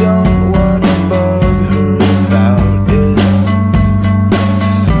I don't wanna bug her about it.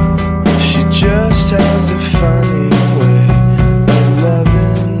 She just has a funny way of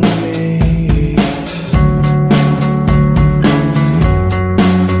loving me.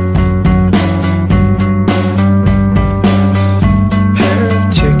 Pair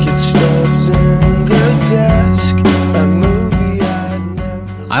of ticket stubs in the desk. A movie I'd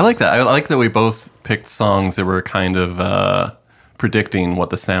never. I like that. I like that we both picked songs that were kind of predicting what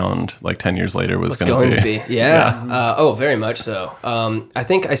the sound like 10 years later was It's going going to be. Yeah. Oh, very much so. I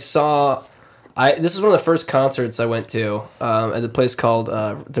think I saw... this is one of the first concerts I went to at a place called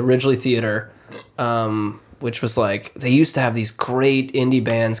the Ridgely Theater, which was like... They used to have these great indie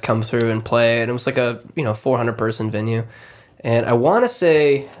bands come through and play, and it was like a 400-person venue. And I want to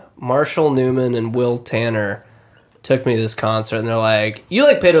say Marshall Newman and Will Tanner took me to this concert, and they're like, "You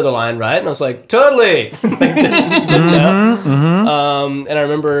like Pedro the Lion, right?" And I was like, "Totally." Like, didn't know. And I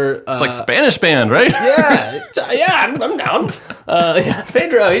remember It's like Spanish band, right? yeah, I'm down. Yeah,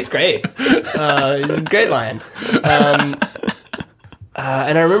 Pedro, he's great. He's a great lion. And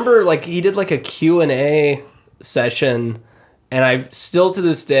I remember like he did like a Q&A session, and I still to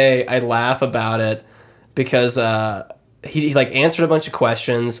this day I laugh about it because he like answered a bunch of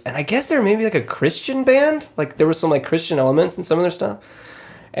questions, and I guess they were maybe like a Christian band. Like there was some like Christian elements in some of their stuff.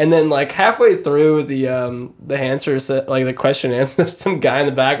 And then like halfway through the answers, like the question and answer, some guy in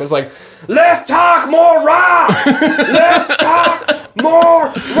the back was like, "Let's talk more rock! Let's talk more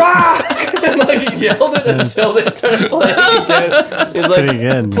rock!" And like he yelled it until they started playing again. He's like, pretty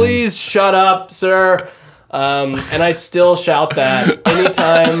good. "Please shut up, sir." And I still shout that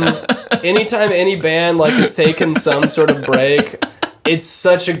anytime any band like has taken some sort of break. It's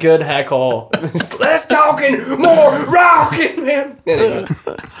such a good heckle. Let's talking more rockin', man. Anyway,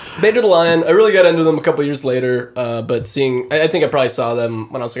 Pedro the Lion. I really got into them a couple years later, but I think I probably saw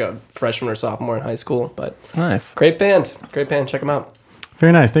them when I was like a freshman or sophomore in high school. But Nice. great band. Check them out.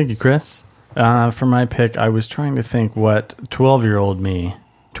 Very nice. Thank you, Chris. For my pick, I was trying to think what 12-year-old me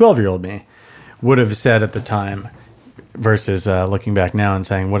would have said at the time versus looking back now and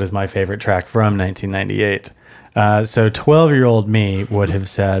saying, what is my favorite track from 1998? So 12-year-old me would have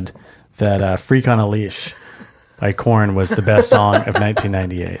said that Freak on a Leash by Korn was the best song of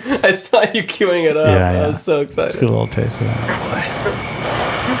 1998. I saw you queuing it up. Yeah. I was so excited. Let's get a little taste of that.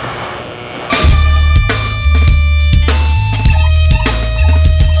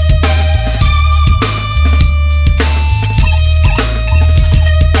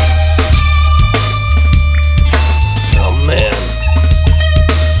 Oh man.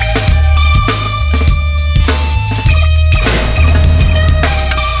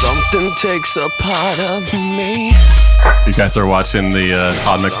 Something takes a part of me. You guys are watching the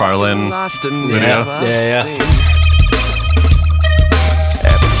Todd McFarlane Lost and video? never Yeah. seen.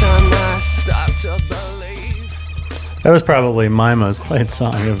 Every time I start to believe. That was probably my most played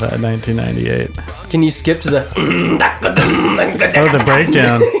song of 1998. Can you skip to the? Oh, the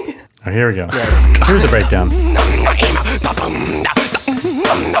breakdown. Oh, here we go. Here's the breakdown.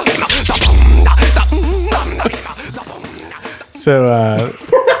 So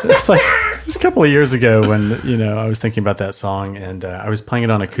it's like it was a couple of years ago when I was thinking about that song, and I was playing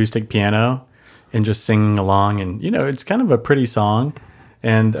it on acoustic piano and just singing along, and it's kind of a pretty song,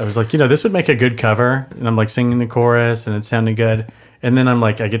 and I was like, this would make a good cover, and I'm like singing the chorus, and it sounded good, and then I'm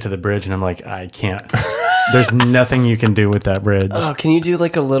like, I get to the bridge, and I'm like, I can't. There's nothing you can do with that bridge. Oh, can you do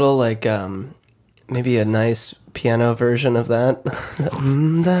like a little maybe a nice piano version of that?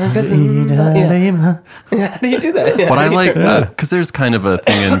 Yeah. How do you do that? Yeah. What I like, because there's kind of a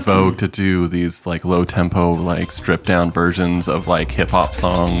thing in vogue to do these like low tempo, like stripped down versions of like hip hop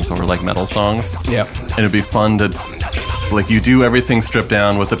songs or like metal songs. Yep. And it'd be fun to, like, you do everything stripped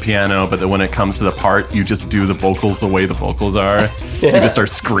down with the piano, but then when it comes to the part, you just do the vocals the way the vocals are. You just start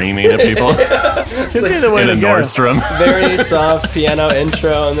screaming at people Could be the way in to a go. Nordstrom. Very soft piano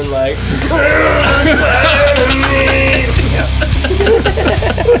intro, and then like.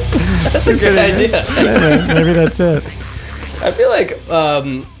 That's a good idea. Maybe that's it. I feel like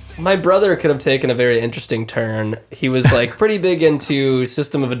my brother could have taken a very interesting turn. He was like pretty big into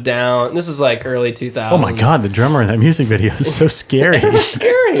System of a Down. This is like early 2000s. Oh my god, the drummer in that music video is so scary. It's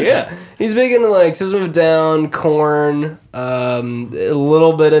scary, yeah. He's big into like System of a Down, Korn, a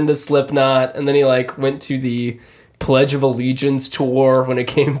little bit into Slipknot, and then he like went to the Pledge of Allegiance tour when it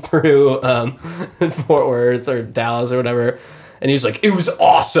came through Fort Worth or Dallas or whatever. And he was like, it was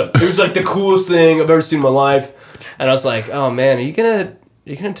awesome. It was like the coolest thing I've ever seen in my life. And I was like, oh man, are you gonna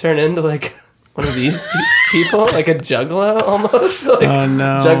turn into like one of these people? Like a juggalo almost? Like Oh,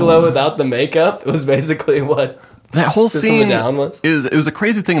 no. Juggalo without the makeup. It was basically what That whole System of a scene Down was. it was a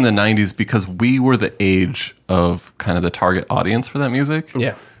crazy thing in the 90s because we were the age of kind of the target audience for that music.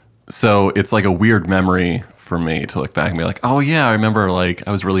 Yeah. So it's like a weird memory for me to look back and be like, oh yeah, I remember like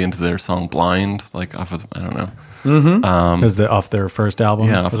I was really into their song Blind, like off of, I don't know. Was off their first album?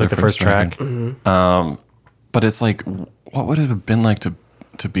 Yeah, It off was like their the first first track. record. But it's like, what would it have been like to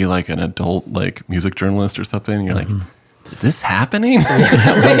be like an adult like music journalist or something? And you're like, is this happening? Is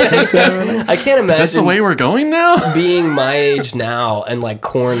I can't imagine this the way we're going now? being my age now and like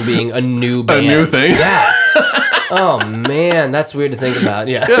Korn being a new A band. new thing? Yeah. Oh man, that's weird to think about.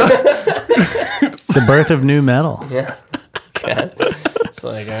 Yeah. It's the birth of new metal. Yeah. It's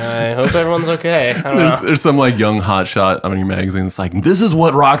like, I hope everyone's okay. I don't know. There's some like young hotshot on your magazine that's like, this is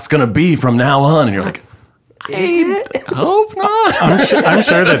what rock's gonna be from now on. And you're like, I hope not. I'm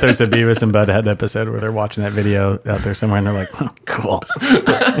sure that there's a Beavis and Butthead episode where they're watching that video out there somewhere and they're like, oh, cool.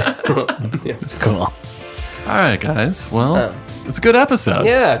 It's cool. All right, guys. Well, it's a good episode.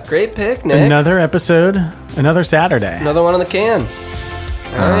 Yeah, great pick, Nick. Another episode, another Saturday. Another one in the can.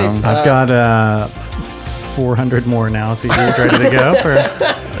 All right. I've got 400 more Now CDs ready to go for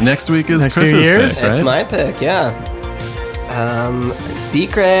Next week is Next few Chris's years? pick, right? That's my pick, yeah.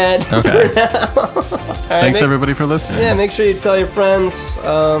 Secret. Okay. Thanks make- everybody for listening. Yeah, make sure you tell your friends.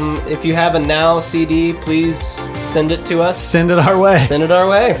 If you have a Now CD, please send it to us. send it our way Send it our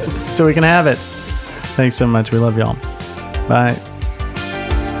way. so we can have it. Thanks so much. We love y'all. Bye.